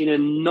a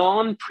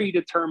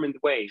non-predetermined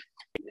way.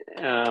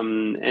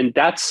 And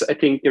that's, I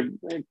think,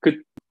 it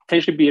could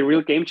potentially be a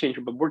real game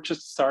changer, but we're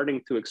just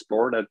starting to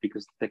explore that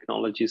because the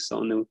technology is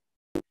so new.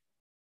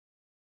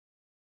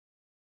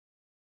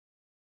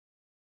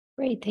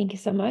 Great, thank you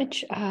so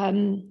much.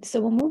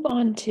 So we'll move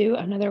on to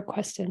another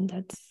question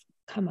that's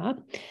come up.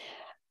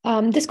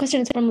 This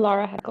question is from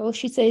Laura Heckel.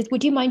 She says,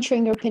 would you mind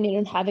sharing your opinion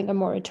on having a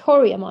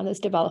moratorium on this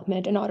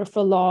development in order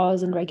for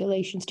laws and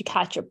regulations to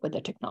catch up with the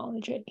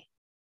technology?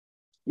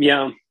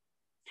 Yeah,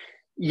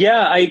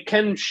 I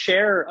can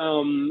share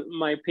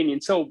my opinion.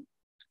 So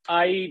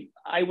I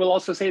will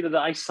also say that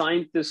I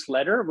signed this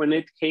letter when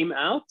it came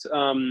out.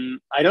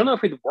 I don't know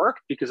if it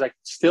worked because I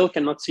still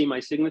cannot see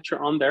my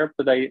signature on there,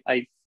 but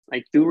I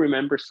do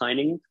remember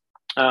signing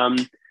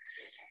it.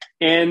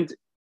 And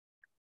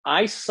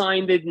I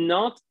signed it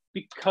not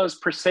because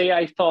per se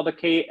I thought,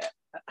 okay,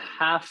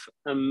 half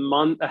a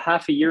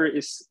year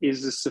is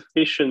a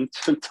sufficient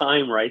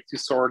time, right, to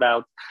sort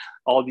out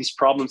all these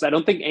problems. I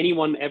don't think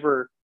anyone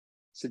ever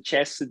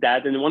suggested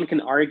that, and one can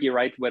argue,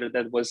 right, whether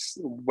that was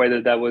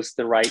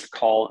the right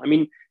call. I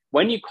mean,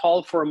 when you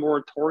call for a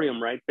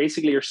moratorium, right,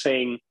 basically you're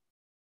saying,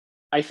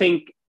 I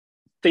think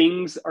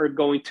things are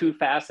going too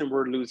fast and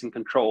we're losing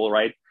control,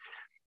 right?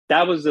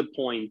 That was the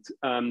point.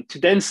 To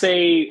then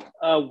say,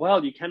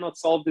 well, you cannot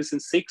solve this in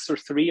 6 or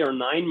 3 or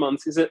 9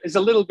 months is a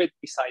little bit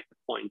beside the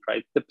point,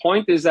 right? The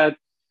point is that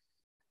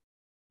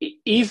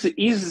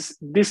is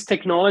this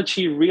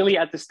technology really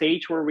at the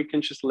stage where we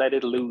can just let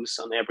it loose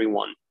on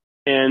everyone?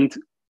 And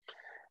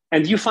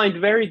you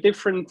find very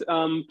different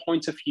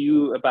points of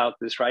view about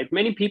this, right?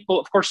 Many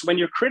people, of course, when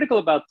you're critical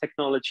about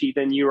technology,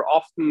 then you're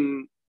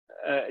often,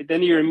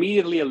 then you're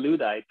immediately a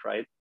Luddite,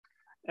 right?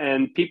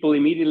 And people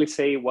immediately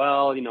say,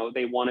 well,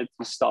 they wanted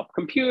to stop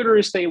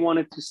computers, they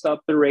wanted to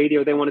stop the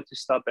radio, they wanted to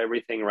stop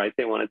everything, right?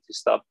 They wanted to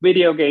stop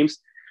video games.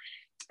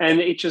 And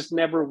it just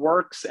never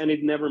works and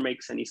it never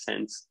makes any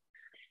sense.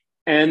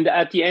 And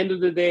at the end of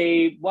the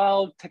day,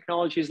 well,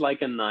 technology is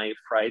like a knife,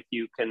 right?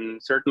 You can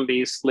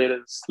certainly slit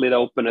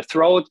open a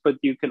throat, but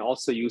you can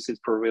also use it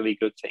for really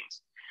good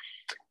things.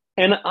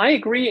 And I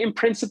agree in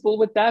principle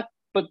with that.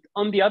 But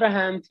on the other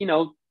hand,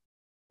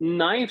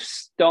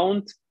 knives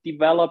don't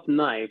develop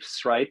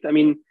knives, right? I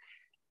mean,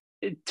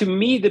 to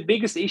me, the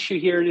biggest issue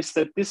here is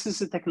that this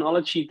is a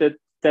technology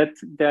that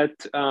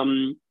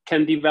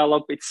can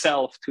develop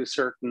itself to a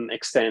certain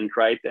extent,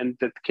 right? And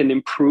that can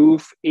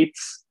improve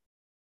its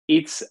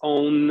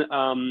own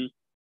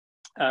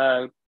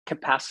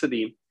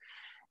capacity.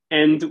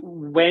 And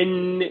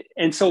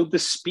so the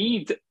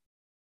speed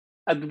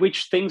at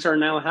which things are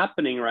now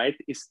happening, right,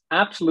 is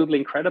absolutely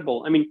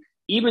incredible. I mean,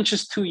 even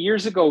just 2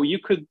 years ago, you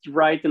could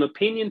write an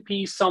opinion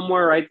piece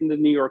somewhere, right, in the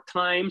New York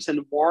Times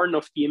and warn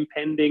of the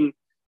impending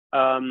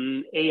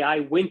AI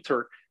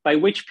winter, by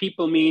which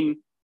people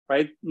mean,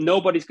 right,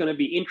 nobody's going to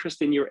be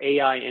interested in your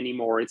AI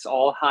anymore. It's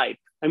all hype.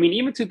 I mean,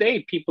 even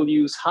today, people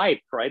use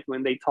hype, right,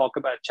 when they talk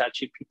about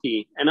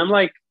Chat-GPT. And I'm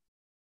like,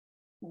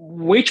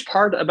 which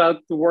part about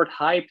the word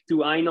hype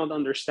do I not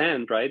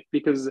understand, right?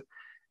 Because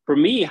for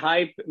me,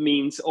 hype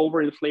means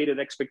overinflated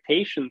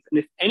expectations. And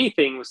if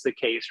anything was the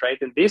case, right,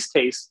 in this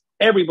case,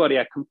 everybody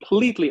had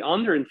completely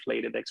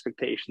underinflated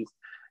expectations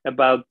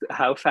about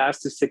how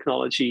fast this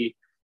technology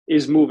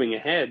is moving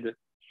ahead.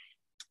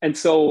 And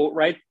so,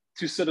 right,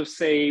 to sort of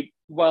say,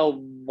 well,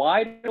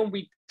 why don't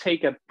we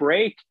take a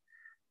break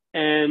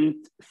and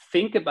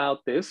think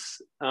about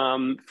this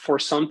for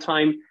some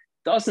time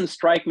doesn't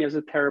strike me as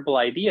a terrible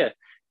idea.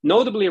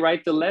 Notably,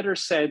 right, the letter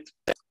said,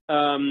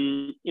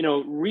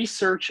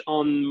 research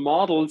on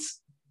models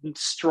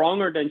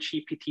stronger than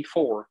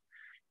GPT-4.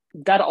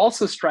 That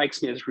also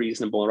strikes me as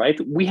reasonable, right?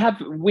 We have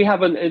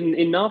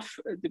enough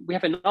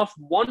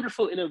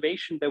wonderful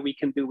innovation that we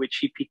can do with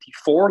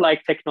GPT-4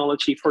 like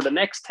technology for the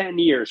next 10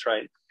 years,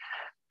 right?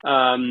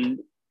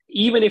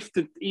 Even if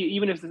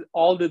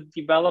all the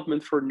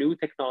development for new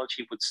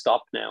technology would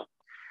stop now.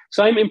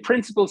 So I'm in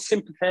principle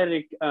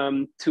sympathetic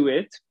to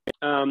it,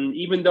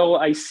 even though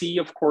I see,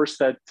 of course,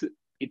 that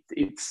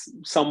it's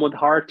somewhat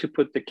hard to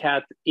put the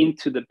cat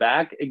into the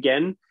bag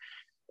again,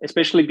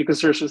 especially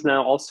because there's just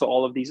now also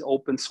all of these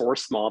open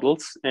source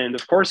models. And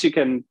of course, you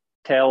can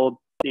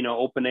tell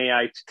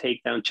OpenAI to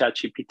take down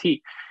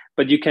ChatGPT,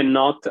 but you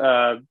cannot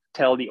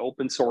tell the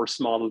open source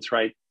models,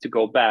 right, to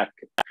go back.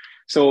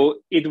 So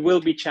it will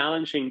be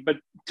challenging. But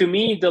to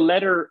me, the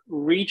letter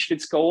reached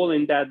its goal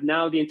in that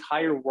now the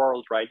entire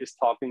world, right, is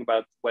talking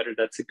about whether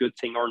that's a good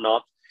thing or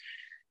not.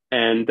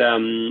 And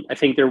I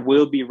think there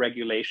will be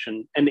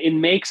regulation. And it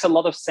makes a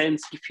lot of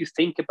sense if you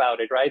think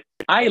about it, right?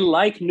 I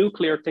like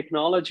nuclear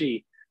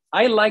technology.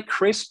 I like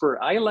CRISPR.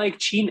 I like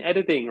gene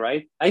editing,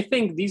 right? I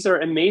think these are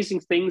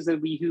amazing things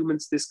that we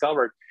humans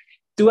discovered.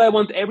 Do I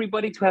want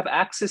everybody to have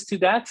access to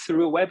that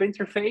through a web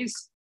interface?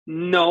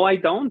 No, I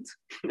don't,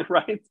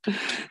 right?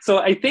 So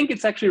I think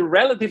it's actually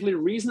relatively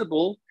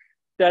reasonable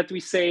that we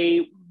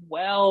say,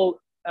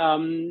 well,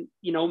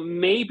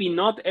 maybe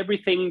not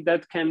everything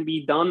that can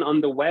be done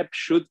on the web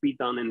should be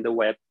done in the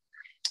web.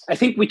 I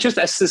think we just,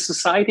 as a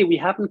society, we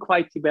haven't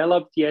quite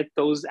developed yet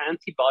those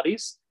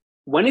antibodies.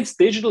 When it's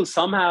digital,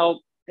 somehow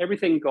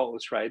everything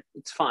goes, right?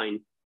 It's fine.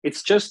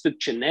 It's just the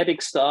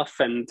genetic stuff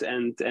and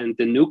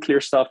the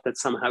nuclear stuff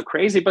that's somehow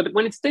crazy. But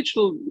when it's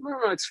digital,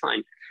 no, it's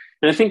fine.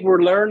 And I think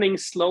we're learning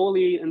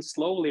slowly,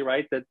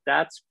 right, that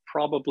that's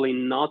probably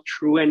not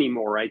true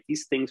anymore, right?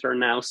 These things are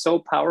now so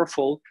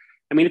powerful.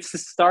 I mean, it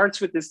starts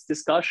with this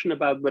discussion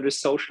about whether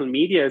social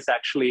media is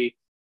actually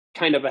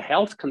kind of a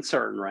health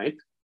concern, right?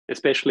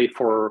 Especially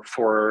for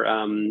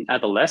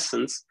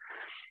adolescents.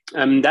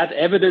 That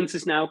evidence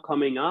is now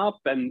coming up,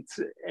 and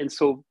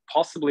so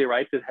possibly,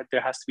 right, that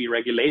there has to be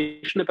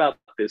regulation about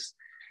this.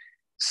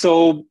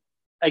 So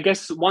I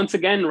guess once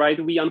again, right,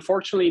 we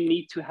unfortunately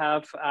need to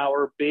have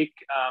our big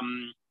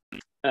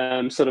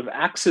sort of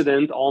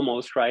accident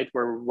almost, right,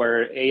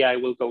 where AI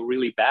will go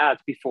really bad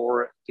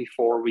before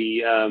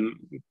we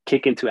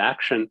kick into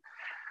action.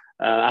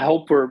 I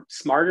hope we're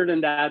smarter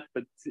than that,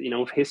 but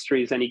if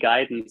history is any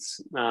guidance,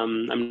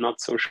 I'm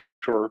not so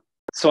sure.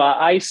 So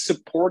I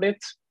support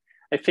it.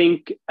 I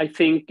think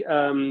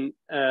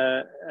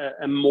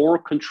a more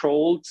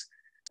controlled,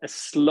 a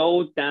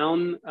slowed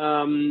down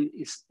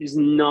is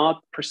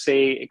not per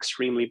se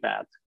extremely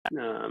bad.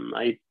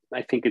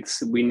 I think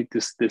we need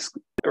to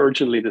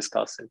urgently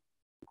discuss it.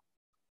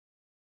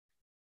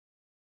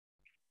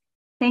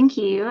 Thank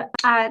you.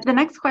 The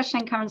next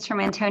question comes from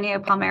Antonio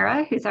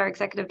Palmera, who's our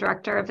executive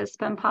director of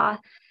ISBNPA.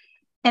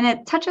 And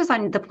it touches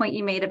on the point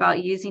you made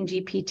about using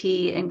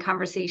GPT in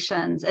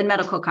conversations, in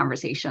medical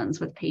conversations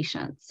with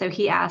patients. So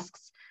he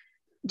asks,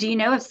 do you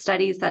know of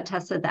studies that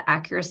tested the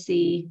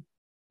accuracy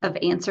of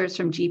answers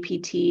from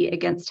GPT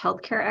against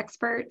healthcare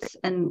experts?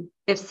 And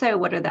if so,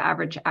 what are the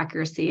average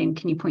accuracy? And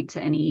can you point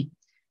to any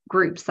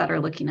groups that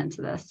are looking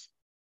into this?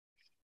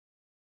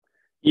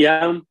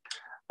 Yeah,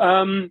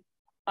 I'm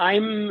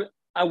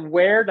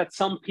aware that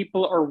some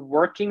people are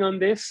working on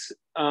this.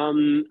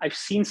 I've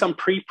seen some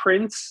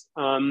preprints,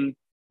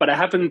 but I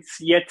haven't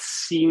yet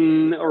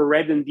seen or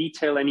read in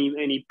detail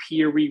any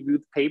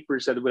peer-reviewed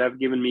papers that would have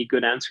given me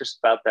good answers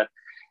about that.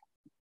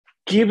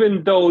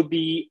 Given though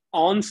the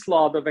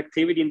onslaught of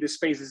activity in this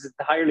space, is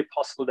entirely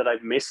possible that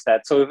I've missed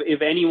that. So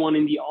if anyone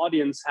in the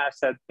audience has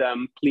that,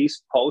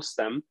 please post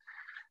them.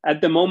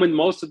 At the moment,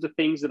 most of the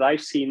things that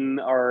I've seen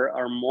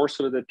are more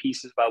sort of the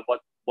pieces about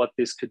what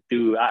this could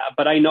do.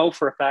 But I know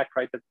for a fact,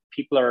 right, that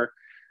people are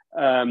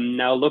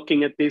now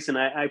looking at this, and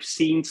I've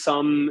seen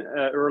some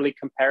early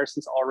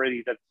comparisons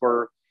already that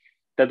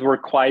were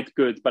quite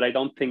good, but I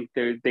don't think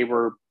they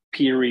were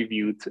peer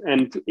reviewed.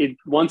 And it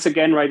once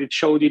again, right, it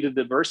showed you the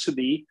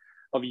diversity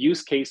of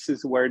use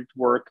cases where it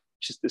worked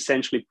just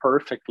essentially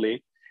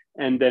perfectly,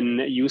 and then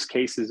use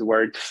cases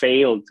where it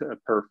failed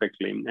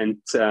perfectly. And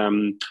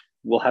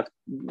we'll have,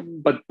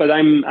 but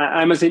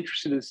I'm as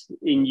interested as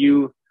in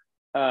you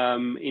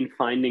in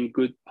finding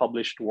good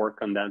published work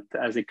on that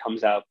as it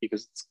comes out,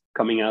 because it's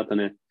coming out on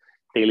a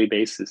daily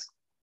basis.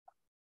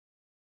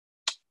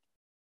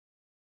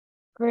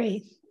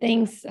 Great.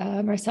 Thanks,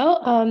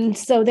 Marcel.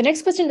 So the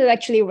next question is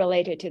actually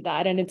related to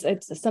that, and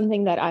it's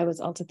something that I was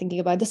also thinking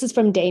about. This is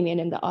from Damien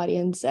in the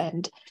audience,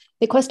 and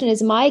the question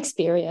is, my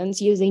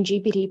experience using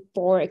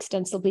GPT-4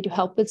 extensively to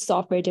help with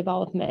software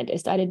development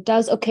is that it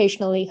does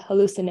occasionally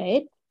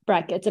hallucinate,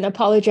 brackets, and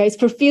apologize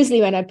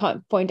profusely when I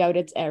point out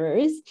its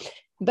errors.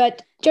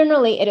 But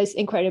generally, it is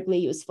incredibly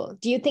useful.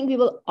 Do you think we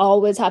will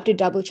always have to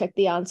double check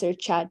the answer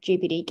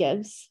Chat-GPT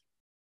gives?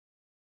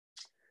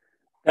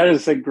 That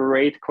is a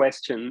great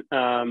question.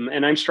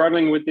 And I'm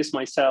struggling with this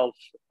myself.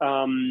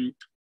 I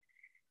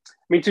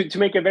mean, to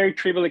make a very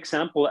trivial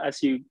example,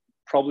 as you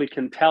probably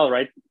can tell,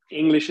 right?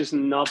 English is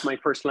not my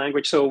first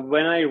language. So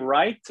when I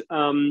write,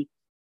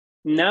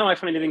 now I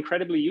find it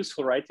incredibly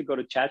useful, right, to go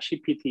to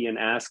Chat-GPT and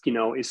ask,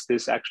 is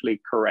this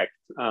actually correct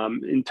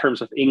in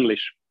terms of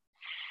English?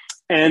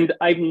 And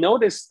I've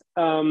noticed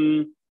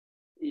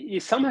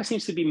it somehow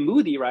seems to be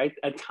moody, right?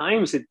 At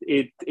times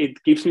it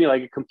gives me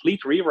like a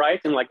complete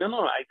rewrite and like,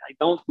 no, I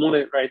don't want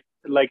to, right?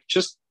 Like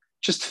just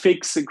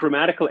fix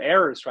grammatical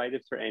errors, right?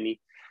 If there are any.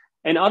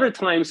 And other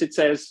times it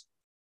says,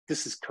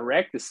 this is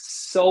correct. This is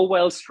so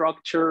well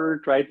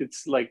structured, right?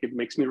 It's like, it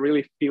makes me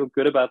really feel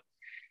good about.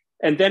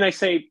 And then I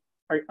say,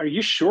 are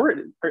you sure?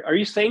 Are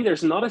you saying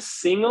there's not a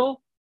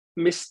single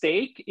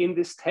mistake in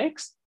this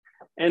text.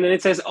 And then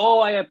it says, oh,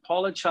 I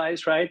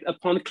apologize, right?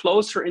 Upon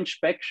closer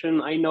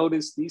inspection, I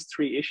noticed these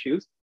 3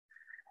 issues.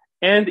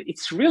 And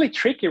it's really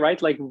tricky,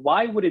 right? Like,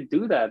 why would it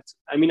do that?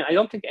 I mean, I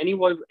don't think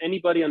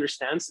anybody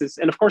understands this.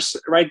 And of course,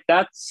 right,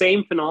 that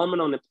same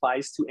phenomenon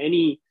applies to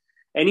any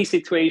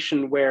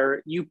situation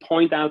where you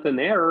point out an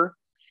error.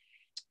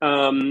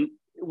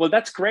 Well,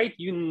 that's great.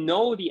 You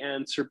know the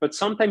answer, but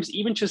sometimes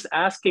even just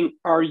asking,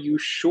 are you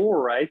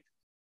sure, right?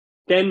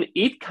 Then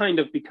it kind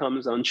of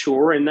becomes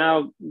unsure. And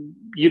now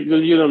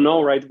you don't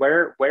know, right,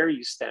 where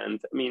you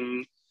stand. I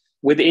mean,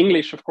 with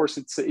English, of course,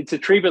 it's a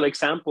trivial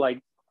example, like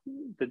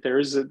that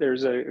there's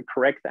a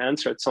correct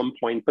answer at some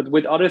point. But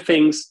with other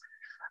things,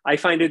 I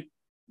find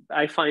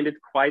it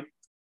quite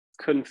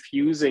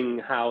confusing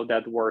how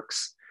that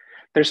works.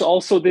 There's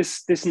also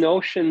this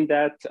notion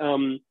that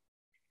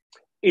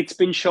it's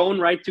been shown,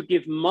 right, to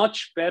give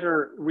much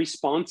better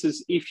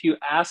responses if you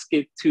ask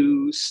it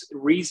to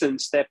reason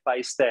step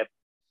by step.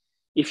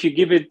 If you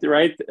give it,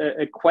 right,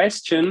 a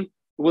question, it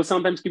will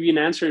sometimes give you an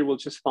answer, it will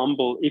just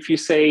fumble. If you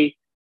say,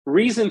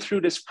 reason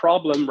through this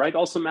problem, right,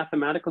 also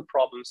mathematical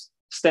problems,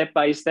 step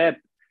by step,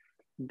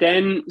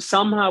 then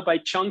somehow by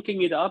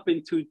chunking it up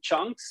into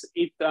chunks,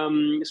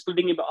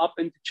 splitting it up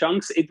into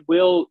chunks, it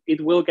will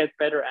get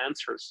better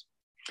answers.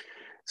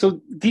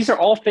 So these are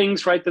all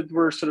things, right, that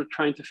we're sort of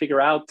trying to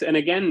figure out. And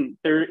again,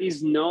 there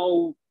is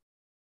no,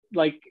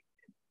 like,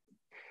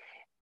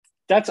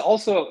 that's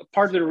also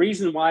part of the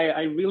reason why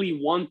I really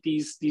want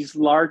these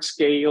large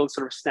scale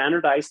sort of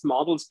standardized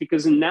models,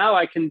 because now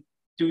I can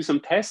do some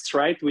tests,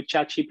 right, with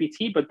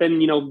Chat-GPT, but then,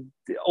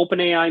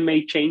 OpenAI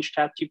may change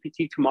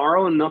Chat-GPT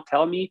tomorrow and not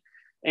tell me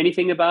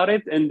anything about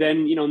it. And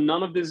then,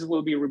 none of this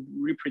will be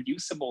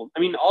reproducible. I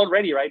mean,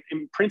 already, right,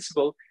 in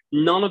principle,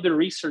 none of the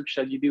research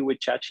that you do with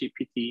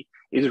Chat-GPT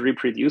is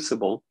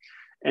reproducible.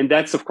 And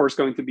that's, of course,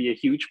 going to be a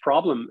huge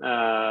problem,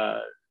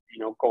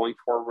 going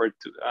forward.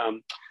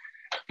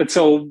 But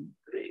so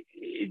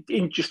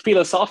just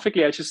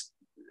philosophically,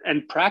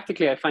 and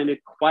practically, I find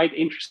it quite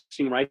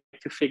interesting, right,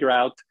 to figure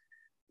out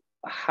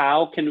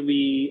how can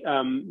we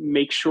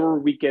make sure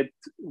we get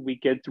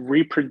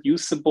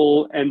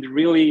reproducible and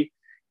really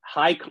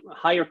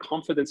higher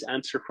confidence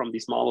answer from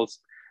these models.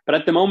 But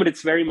at the moment,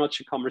 it's very much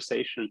a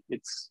conversation.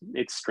 It's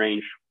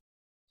strange.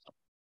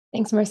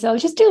 Thanks, Marcel.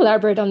 Just to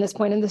elaborate on this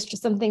point, and this is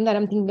just something that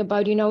I'm thinking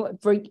about,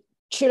 for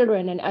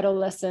children and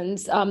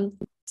adolescents.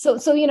 So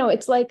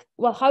it's like,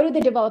 well, how do they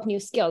develop new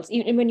skills?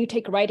 Even when you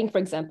take writing, for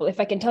example, if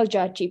I can tell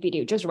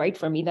Chat-GPT, just write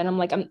for me, then I'm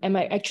like, am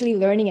I actually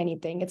learning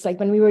anything? It's like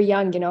when we were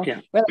young, we're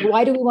like,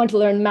 why do we want to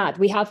learn math?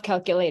 We have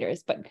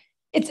calculators, but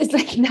it's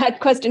like that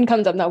question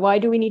comes up now. Why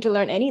do we need to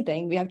learn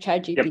anything? We have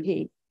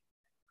Chat-GPT.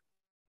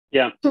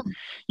 Yep.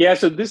 Yeah.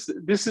 So this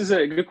is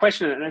a good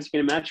question, and as you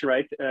can imagine,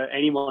 right,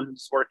 anyone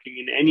who's working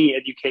in any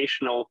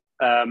educational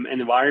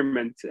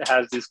environment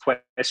has this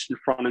question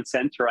front and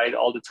center, right,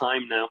 all the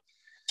time now.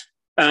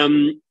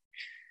 I'm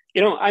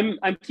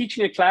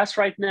teaching a class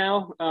right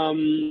now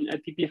at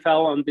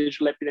PPFL on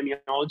digital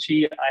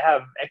epidemiology. I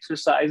have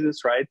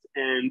exercises, right,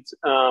 and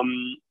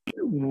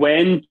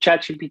when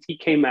ChatGPT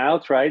came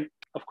out, right,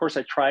 of course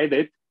I tried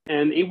it.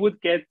 And it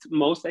would get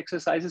most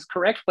exercises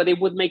correct, but it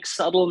would make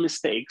subtle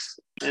mistakes.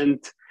 And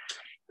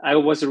I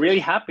was really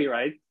happy,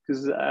 right?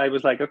 Because I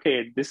was like,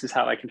 okay, this is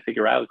how I can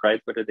figure out, right,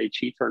 whether they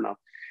cheat or not.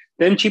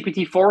 Then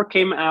GPT-4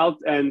 came out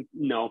and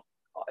no,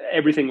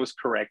 everything was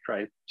correct,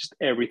 right? Just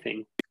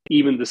everything,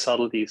 even the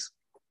subtleties.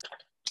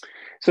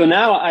 So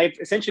now I've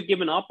essentially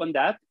given up on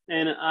that.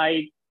 And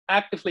I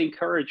actively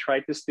encourage,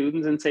 right, the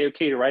students and say,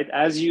 okay, right,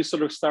 as you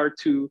sort of start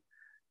to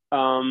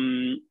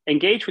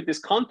engage with this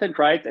content,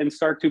 right, and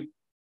start to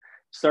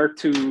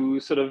sort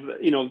of,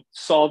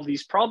 solve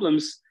these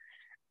problems,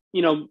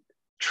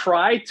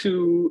 try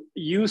to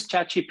use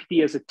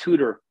ChatGPT as a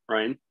tutor,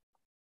 right?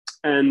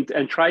 And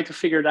try to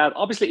figure it out.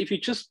 Obviously, if you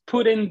just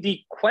put in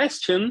the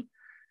question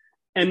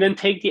and then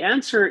take the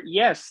answer,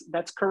 yes,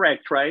 that's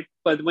correct, right?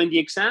 But when the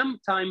exam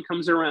time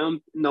comes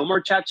around, no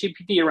more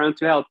ChatGPT around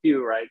to help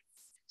you, right?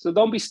 So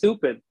don't be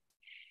stupid.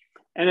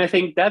 And I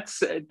think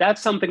that's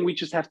something we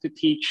just have to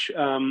teach,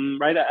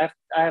 right? I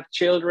have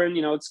children,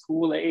 at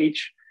school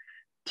age,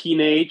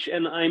 teenage,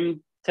 and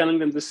I'm telling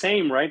them the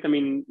same, right? I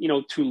mean,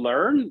 to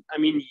learn, I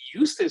mean,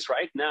 use this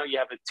right now. You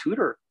have a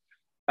tutor,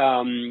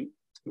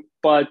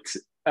 but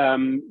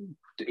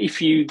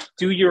if you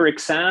do your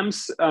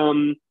exams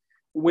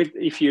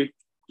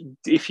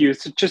if you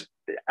just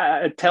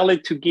tell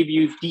it to give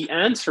you the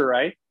answer,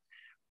 right?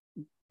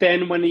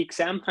 Then when the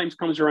exam times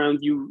comes around,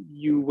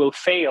 you will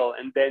fail,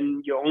 and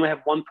then you only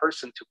have one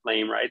person to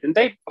blame, right? And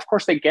of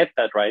course they get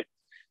that, right?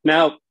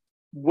 Now,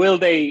 will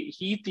they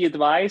heed the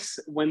advice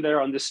when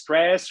they're under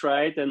stress,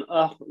 right? And,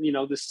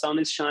 the sun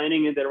is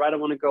shining and they rather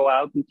want to go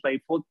out and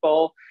play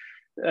football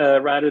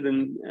rather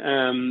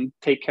than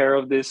take care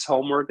of this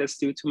homework that's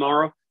due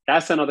tomorrow?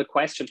 That's another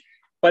question.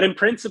 But in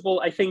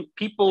principle, I think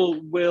people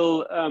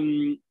will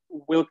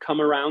come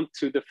around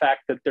to the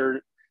fact that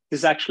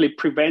this actually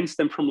prevents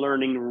them from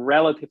learning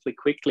relatively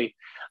quickly.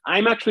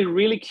 I'm actually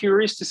really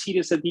curious to see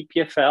this at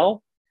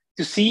DPFL.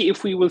 to see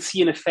if we will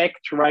see an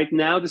effect. Right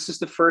now, this is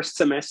the first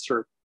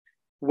semester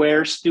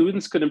where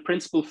students could in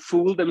principle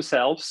fool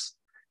themselves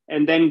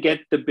and then get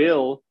the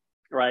bill,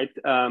 right,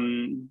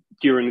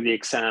 during the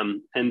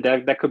exam. And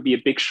that could be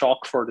a big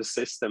shock for the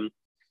system.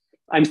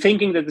 I'm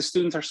thinking that the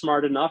students are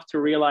smart enough to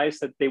realize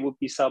that they would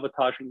be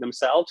sabotaging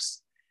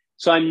themselves.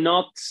 So I'm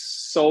not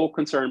so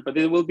concerned, but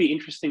it will be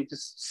interesting to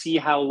see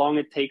how long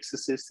it takes the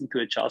system to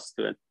adjust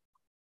to it.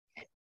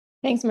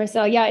 Thanks,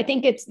 Marcel. Yeah, I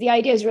think the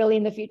idea is really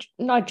in the future,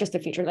 not just the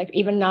future, like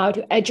even now,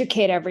 to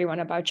educate everyone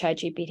about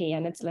ChatGPT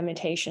and its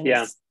limitations to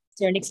a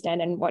certain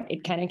extent and what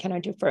it can and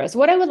cannot do for us.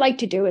 What I would like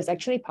to do is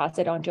actually pass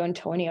it on to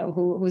Antonio,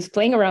 who's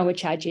playing around with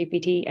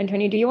ChatGPT.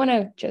 Antonio, do you want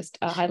to just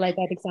highlight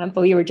that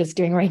example you were just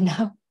doing right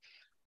now?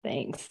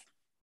 Thanks.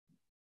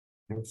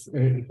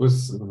 It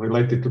was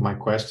related to my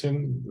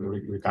question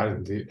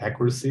regarding the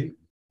accuracy.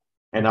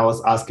 And I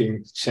was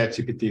asking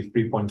ChatGPT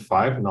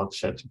 3.5, not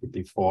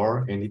ChatGPT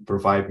 4, and it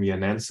provided me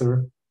an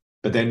answer.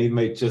 But then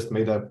it just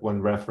made up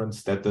one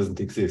reference that doesn't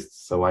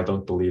exist. So I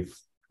don't believe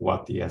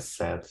what he has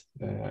said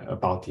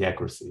about the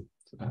accuracy.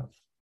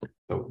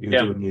 So you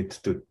do need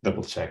to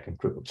double check and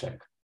triple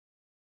check.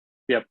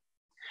 Yep.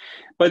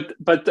 But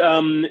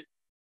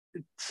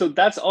so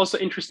that's also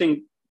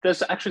interesting.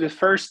 That's actually the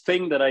first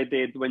thing that I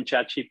did when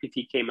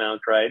ChatGPT came out,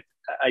 right?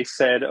 I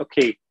said,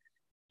 okay,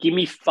 give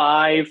me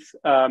 5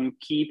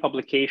 key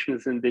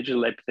publications in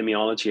digital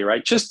epidemiology,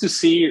 right? Just to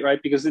see,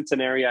 right? Because it's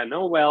an area I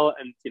know well,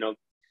 and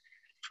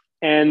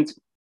and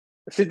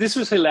so this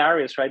was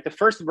hilarious, right? The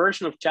first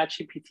version of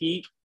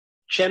ChatGPT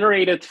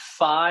generated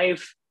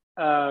 5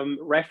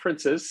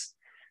 references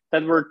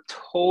that were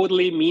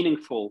totally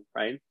meaningful,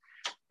 right?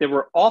 There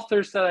were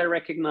authors that I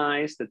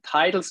recognized, the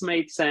titles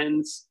made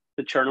sense,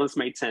 the journals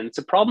made sense.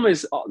 The problem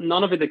is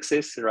none of it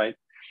existed, right?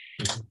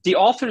 The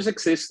authors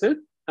existed,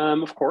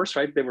 of course,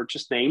 right? They were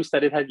just names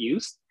that it had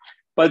used,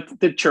 but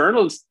the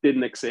journals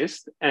didn't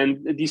exist and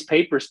these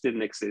papers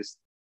didn't exist.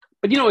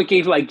 But it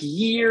gave like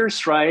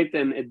years, right?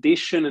 And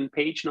edition and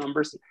page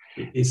numbers.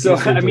 So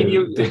I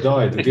mean, the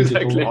DOI, the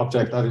exactly. digital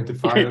object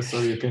identifier. So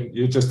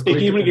you just click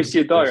it even gives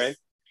you a DOI, right?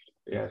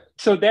 Yeah.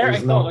 So there I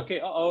thought,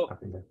 okay,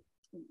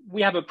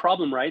 we have a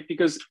problem, right?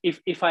 Because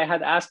if I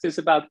had asked this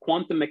about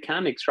quantum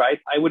mechanics, right,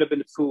 I would have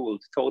been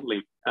fooled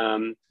totally.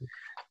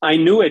 I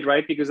knew it,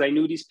 right? Because I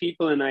knew these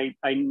people and I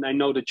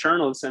know the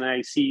journals and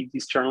I see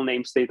these journal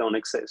names, they don't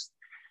exist.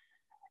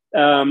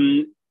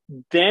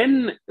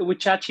 Then with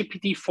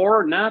ChatGPT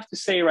 4, now I have to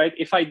say, right,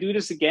 if I do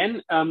this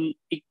again,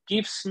 it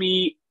gives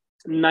me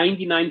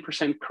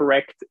 99%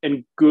 correct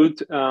and good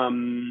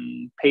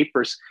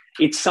papers.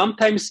 It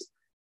sometimes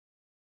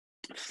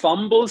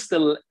fumbles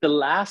the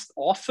last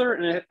author,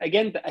 and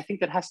again, I think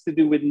that has to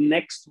do with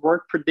next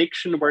word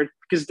prediction,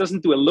 because it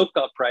doesn't do a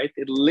lookup, right?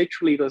 It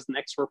literally does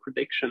next word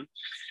prediction,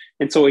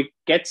 and so it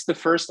gets the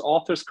first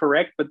authors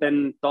correct, but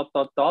then ...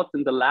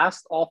 and the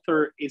last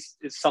author is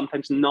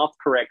sometimes not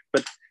correct,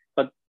 but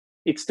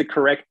it's the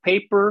correct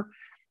paper.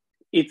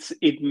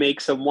 It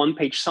makes a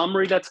 1-page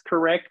summary that's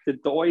correct, the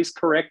DOI is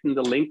correct, and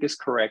the link is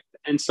correct.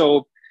 And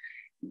so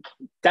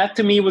that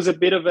to me was a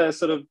bit of a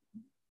sort of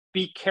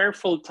be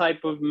careful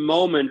type of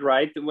moment,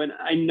 right? When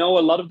I know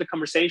a lot of the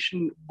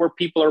conversation where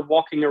people are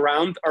walking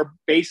around are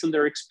based on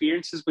their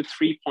experiences with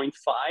 3.5,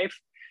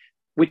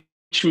 which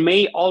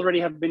may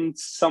already have been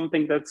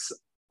something that's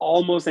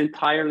almost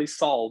entirely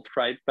solved,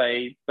 right,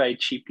 by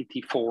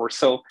GPT-4.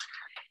 So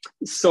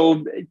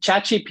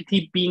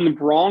ChatGPT being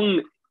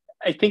wrong,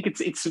 I think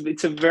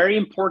it's a very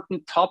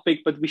important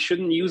topic, but we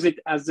shouldn't use it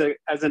as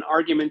an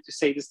argument to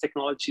say this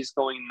technology is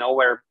going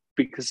nowhere,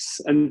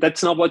 and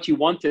that's not what you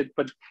wanted.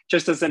 But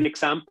just as an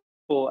example,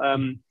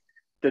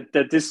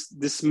 that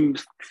this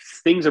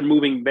things are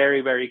moving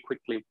very, very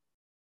quickly.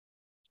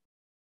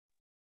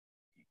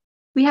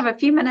 We have a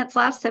few minutes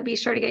left, so be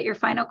sure to get your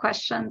final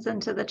questions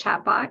into the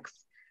chat box.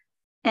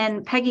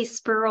 And Peggy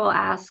Spurl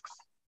asks,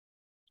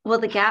 will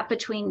the gap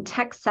between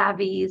tech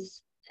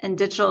savvies and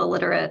digital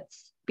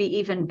illiterates be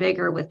even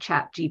bigger with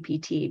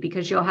ChatGPT?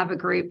 Because you'll have a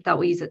group that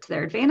will use it to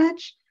their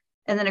advantage,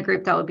 and then a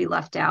group that will be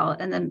left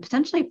out and then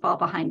potentially fall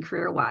behind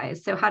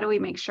career-wise. So how do we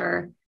make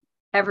sure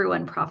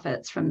everyone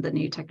profits from the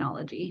new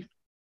technology?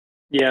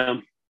 Yeah,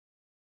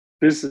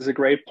 this is a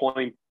great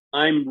point.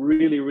 I'm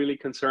really, really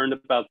concerned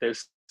about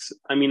this.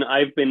 I mean,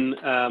 I've been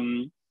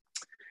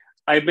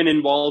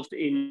involved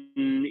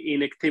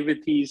in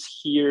activities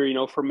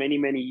here, for many,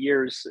 many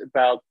years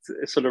about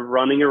sort of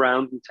running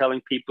around and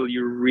telling people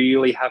you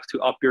really have to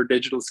up your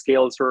digital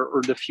skills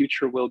or the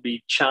future will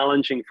be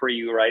challenging for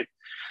you, right?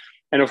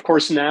 And of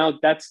course, now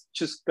that's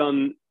just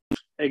gone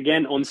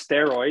again on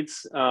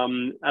steroids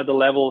at a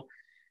level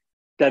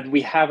that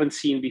we haven't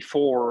seen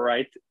before,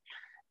 right?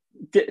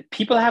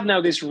 People have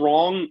now this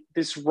wrong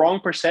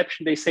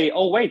perception. They say,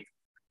 oh, wait,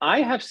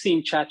 I have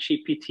seen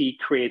ChatGPT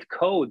create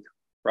code,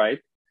 right?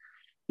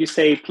 You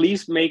say,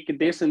 please make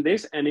this and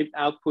this, and it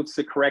outputs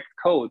the correct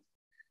code.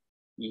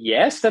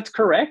 Yes, that's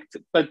correct.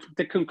 But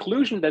the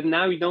conclusion that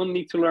now you don't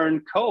need to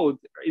learn code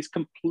is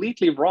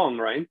completely wrong,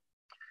 right?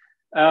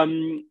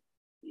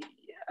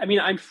 I mean,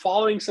 I'm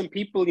following some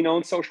people, you know,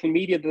 on social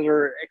media that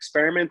are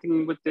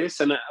experimenting with this,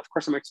 and of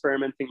course, I'm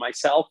experimenting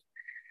myself.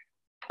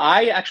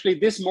 I actually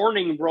this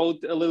morning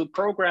wrote a little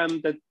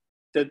program that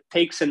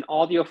takes an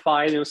audio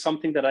file, you know,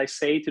 something that I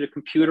say to the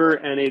computer,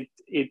 and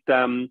it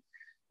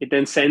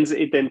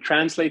then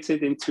translates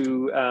it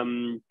into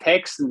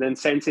text and then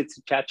sends it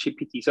to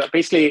Chat-GPT. So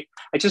basically,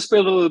 I just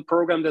built a little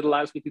program that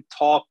allows me to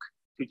talk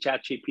to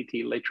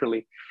Chat-GPT,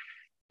 literally.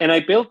 And I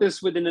built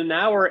this within an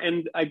hour,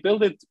 and I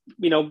built it,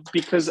 you know,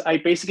 because I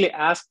basically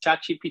asked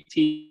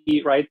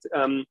Chat-GPT, right,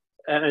 and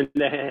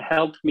it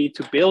helped me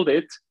to build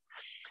it.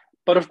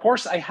 But of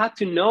course, I had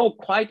to know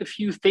quite a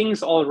few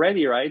things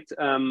already, right?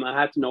 I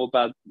had to know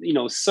about, you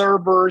know,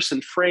 servers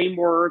and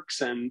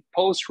frameworks and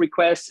post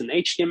requests and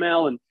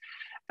HTML. And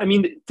I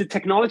mean, the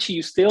technology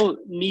you still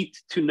need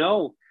to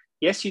know.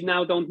 Yes, you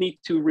now don't need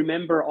to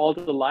remember all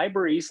the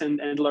libraries and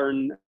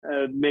learn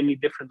many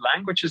different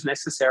languages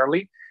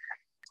necessarily.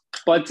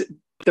 But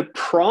the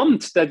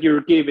prompt that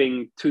you're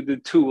giving to the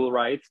tool,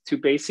 right, to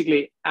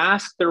basically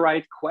ask the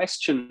right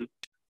question,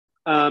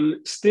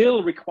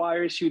 still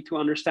requires you to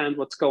understand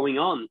what's going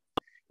on.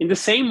 In the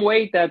same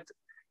way that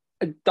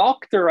a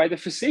doctor, right, a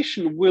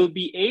physician will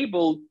be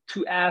able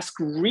to ask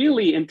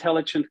really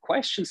intelligent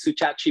questions to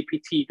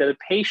ChatGPT that a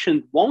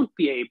patient won't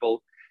be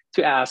able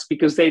to ask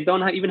because they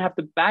don't even have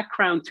the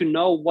background to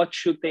know what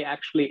should they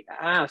actually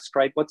ask,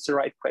 right? What's the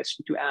right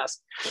question to ask?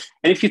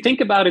 And if you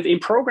think about it, in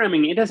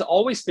programming, it has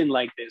always been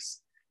like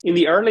this. In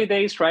the early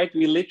days, right,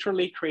 we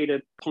literally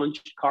created punch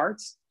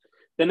cards.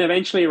 Then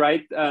eventually,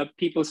 right,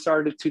 people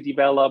started to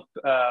develop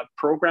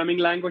programming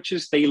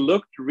languages. They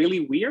looked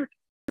really weird.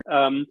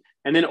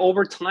 And then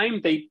over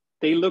time, they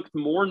looked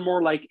more and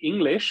more like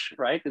English,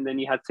 right? And then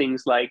you had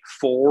things like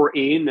for,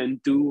 in,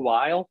 and do,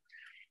 while.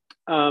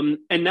 And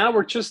now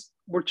we're just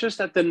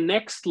at the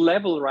next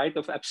level, right,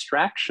 of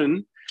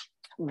abstraction,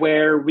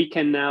 where we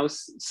can now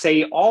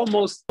say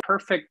almost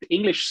perfect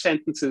English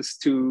sentences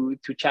to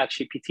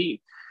ChatGPT.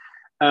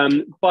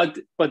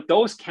 But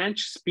those can't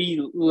just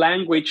be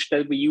language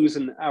that we use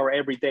in our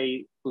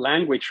everyday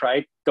language,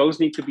 right?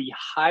 Those need to be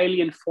highly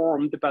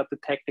informed about the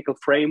technical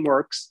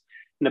frameworks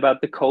and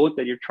about the code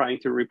that you're trying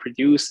to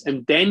reproduce.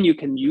 And then you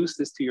can use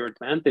this to your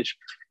advantage.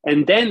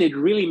 And then it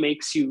really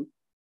makes you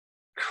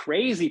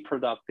crazy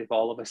productive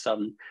all of a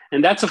sudden.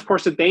 And that's, of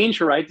course, the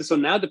danger, right? So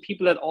now the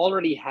people that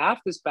already have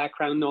this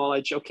background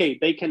knowledge, okay,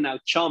 they can now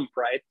jump,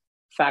 right?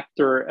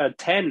 Factor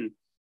 10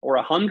 or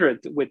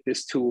 100 with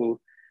this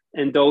tool.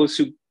 And those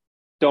who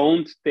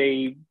don't,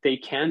 they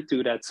can't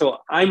do that. So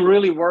I'm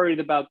really worried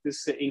about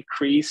this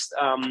increased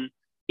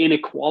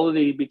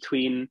inequality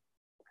between,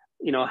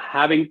 you know,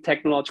 having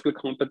technological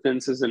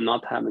competences and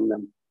not having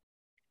them.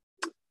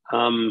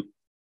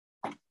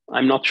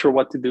 I'm not sure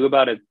what to do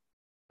about it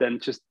than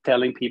just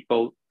telling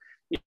people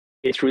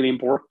it's really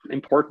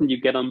important you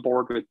get on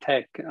board with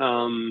tech.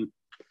 On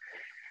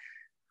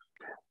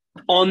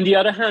the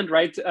other hand,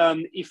 right,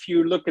 if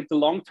you look at the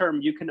long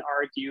term, you can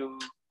argue,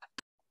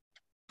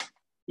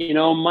 you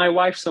know, my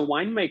wife's a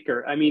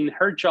winemaker. I mean,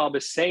 her job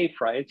is safe,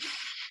 right?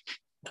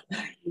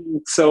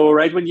 So,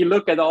 right, when you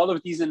look at all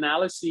of these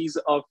analyses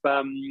of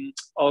you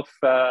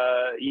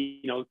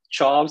know,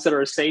 jobs that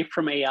are safe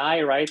from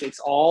AI, right? It's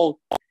all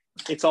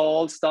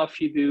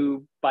stuff you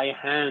do by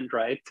hand,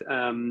 right?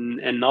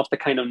 And not the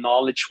kind of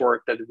knowledge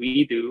work that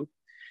we do.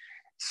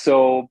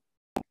 So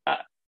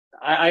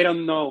I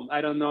don't know.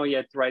 I don't know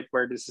yet, right,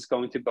 where this is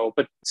going to go.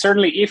 But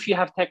certainly, if you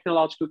have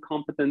technological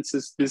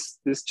competences,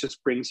 this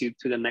just brings you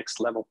to the next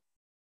level.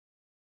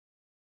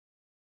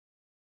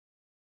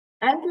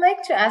 I'd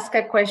like to ask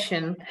a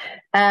question.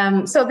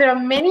 So there are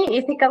many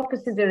ethical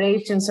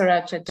considerations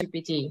around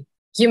ChatGPT.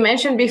 You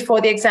mentioned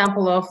before the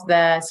example of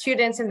the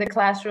students in the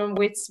classroom,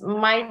 which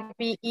might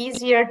be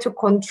easier to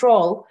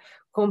control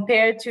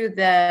compared to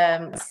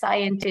the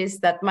scientists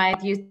that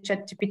might use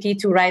ChatGPT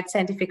to write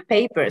scientific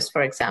papers,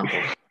 for example.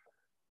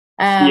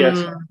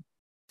 Yes.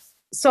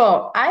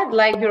 So I'd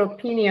like your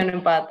opinion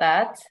about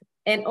that.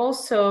 And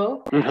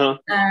also,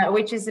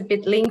 which is a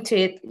bit linked to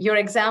it, your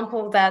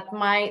example that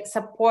my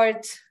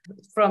support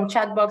from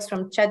chatbox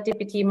from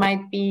ChatGPT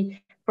might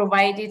be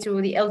provided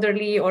to the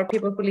elderly or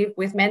people who live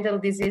with mental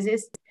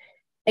diseases.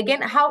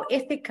 Again, how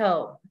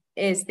ethical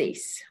is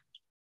this?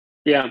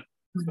 Yeah.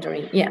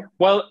 Yeah.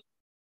 Well,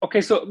 okay,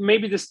 so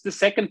maybe the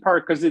second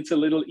part, because it's a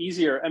little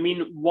easier. I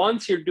mean,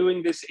 once you're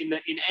doing this in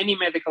any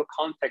medical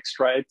context,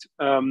 right?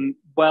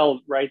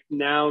 Well, right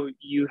now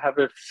you have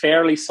a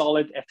fairly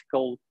solid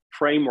ethical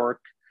framework,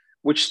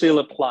 which still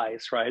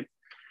applies, right?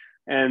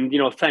 And, you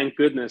know, thank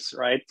goodness,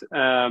 right?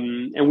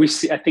 And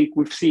I think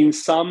we've seen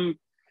some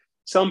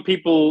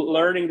people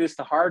learning this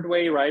the hard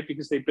way, right?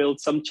 Because they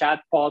built some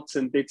chatbots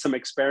and did some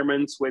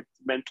experiments with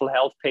mental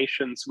health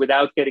patients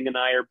without getting an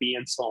IRB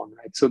and so on,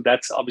 right? So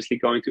that's obviously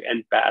going to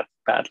end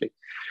badly.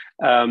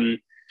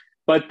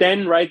 But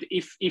then, right,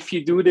 if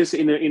you do this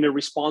in a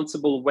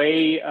responsible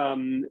way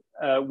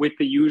with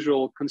the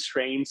usual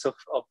constraints of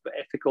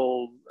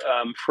ethical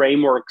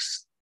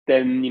frameworks,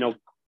 then, you know,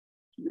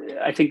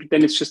 I think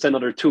then it's just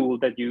another tool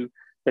that you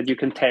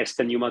can test,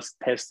 and you must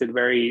test it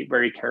very,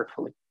 very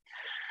carefully.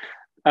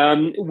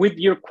 With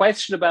your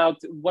question about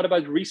what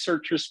about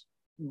researchers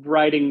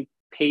writing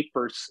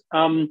papers,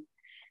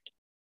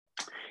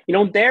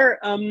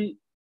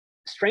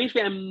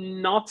 strangely,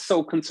 I'm not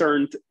so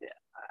concerned.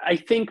 I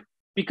think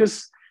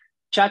because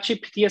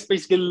ChatGPT has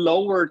basically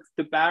lowered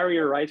the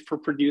barrier, right, for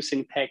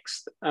producing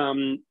text.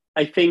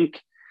 I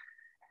think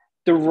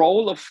the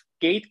role of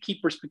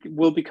gatekeepers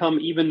will become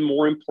even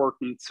more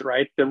important,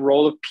 right? The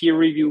role of peer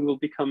review will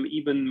become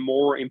even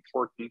more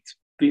important.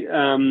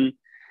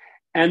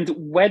 And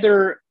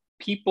whether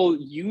people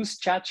use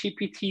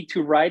ChatGPT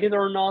to write it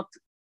or not,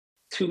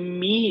 to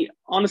me,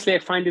 honestly, I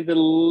find it a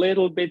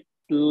little bit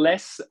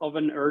less of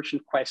an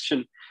urgent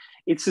question.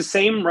 It's the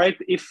same, right?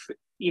 If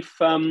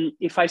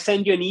I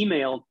send you an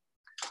email,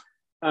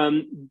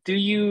 do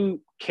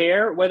you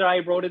care whether I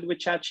wrote it with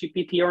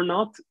ChatGPT or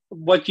not?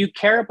 What you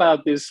care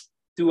about is,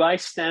 do I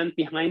stand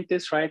behind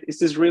this, right? Is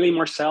this really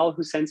Marcel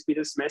who sends me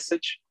this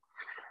message?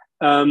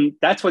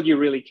 That's what you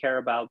really care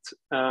about.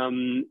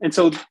 And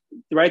so,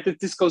 right,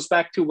 this goes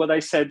back to what I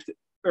said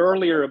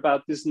earlier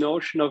about this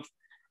notion of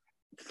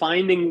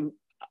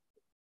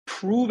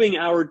proving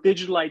our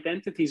digital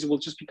identities will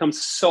just become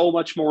so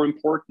much more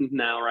important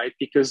now, right?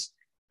 Because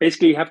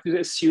basically you have to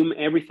assume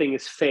everything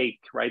is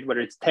fake, right? Whether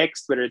it's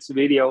text, whether it's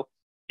video,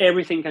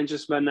 everything can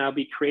just now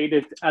be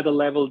created at a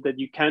level that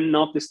you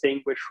cannot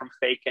distinguish from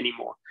fake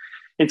anymore.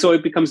 And so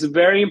it becomes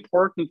very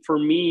important for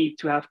me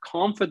to have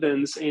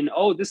confidence in,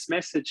 oh, this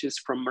message is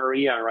from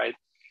Maria, right?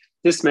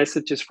 This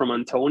message is from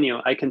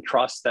Antonio. I can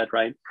trust that,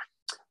 right?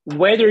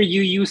 Whether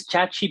you use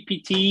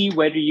ChatGPT,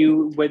 whether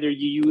you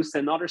use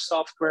another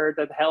software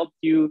that helped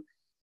you,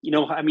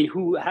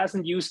 who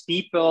hasn't used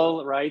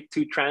DeepL, right,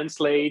 to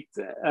translate?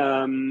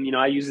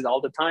 I use it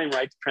all the time,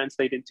 right, to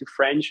translate into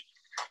French.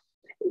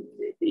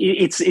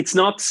 It's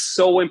not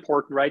so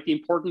important, right? The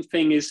important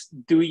thing is,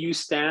 do you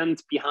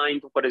stand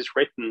behind what is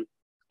written?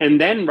 And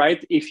then,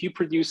 right, if you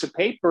produce a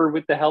paper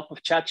with the help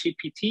of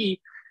ChatGPT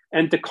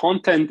and the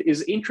content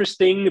is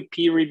interesting,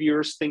 peer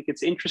reviewers think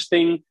it's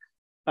interesting,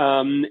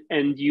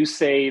 and you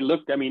say,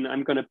 look,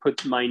 I'm going to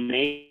put my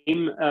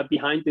name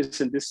behind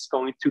this, and this is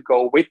going to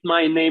go with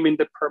my name in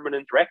the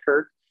permanent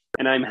record,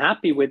 and I'm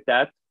happy with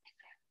that,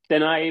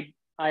 then I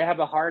have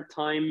a hard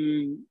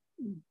time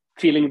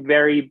feeling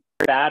very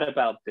bad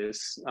about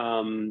this.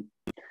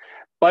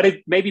 But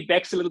it maybe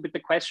begs a little bit the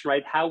question,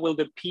 right? How will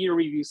the peer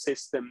review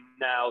system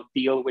now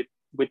deal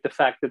with the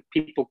fact that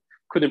people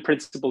could, in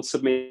principle,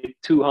 submit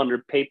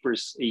 200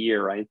 papers a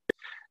year, right?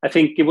 I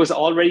think it was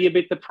already a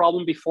bit the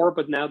problem before,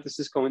 but now this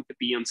is going to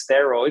be on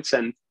steroids.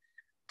 And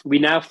we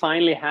now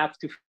finally have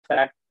to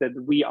fact that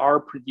we are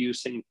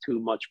producing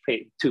too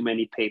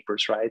many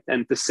papers, right?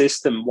 And the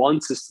system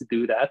wants us to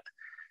do that.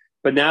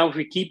 But now if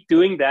we keep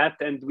doing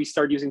that and we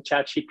start using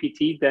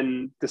ChatGPT,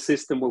 then the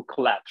system will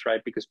collapse,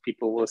 right? Because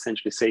people will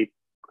essentially say,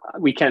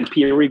 we can't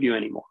peer review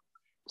anymore.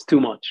 It's too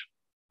much.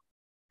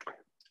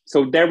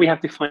 So there we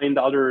have to find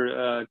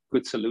other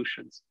good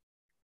solutions.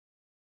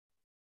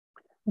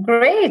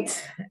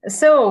 Great.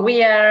 So we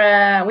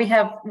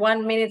have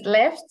 1 minute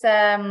left.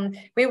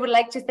 We would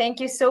like to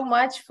thank you so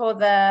much for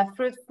the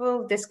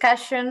fruitful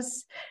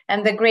discussions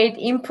and the great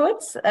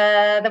inputs.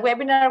 The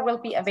webinar will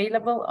be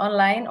available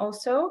online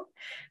also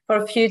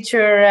for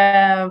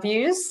future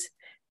views.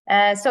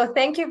 So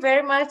thank you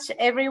very much,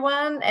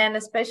 everyone, and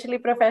especially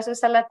Professor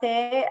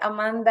Salate,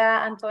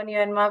 Amanda,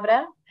 Antonio, and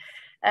Mavra.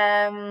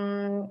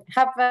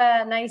 Have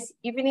a nice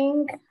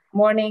evening,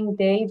 morning,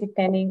 day,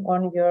 depending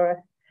on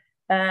your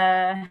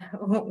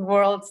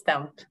world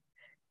stamp.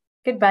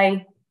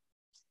 Goodbye.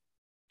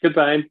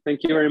 Goodbye.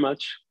 Thank you very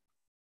much.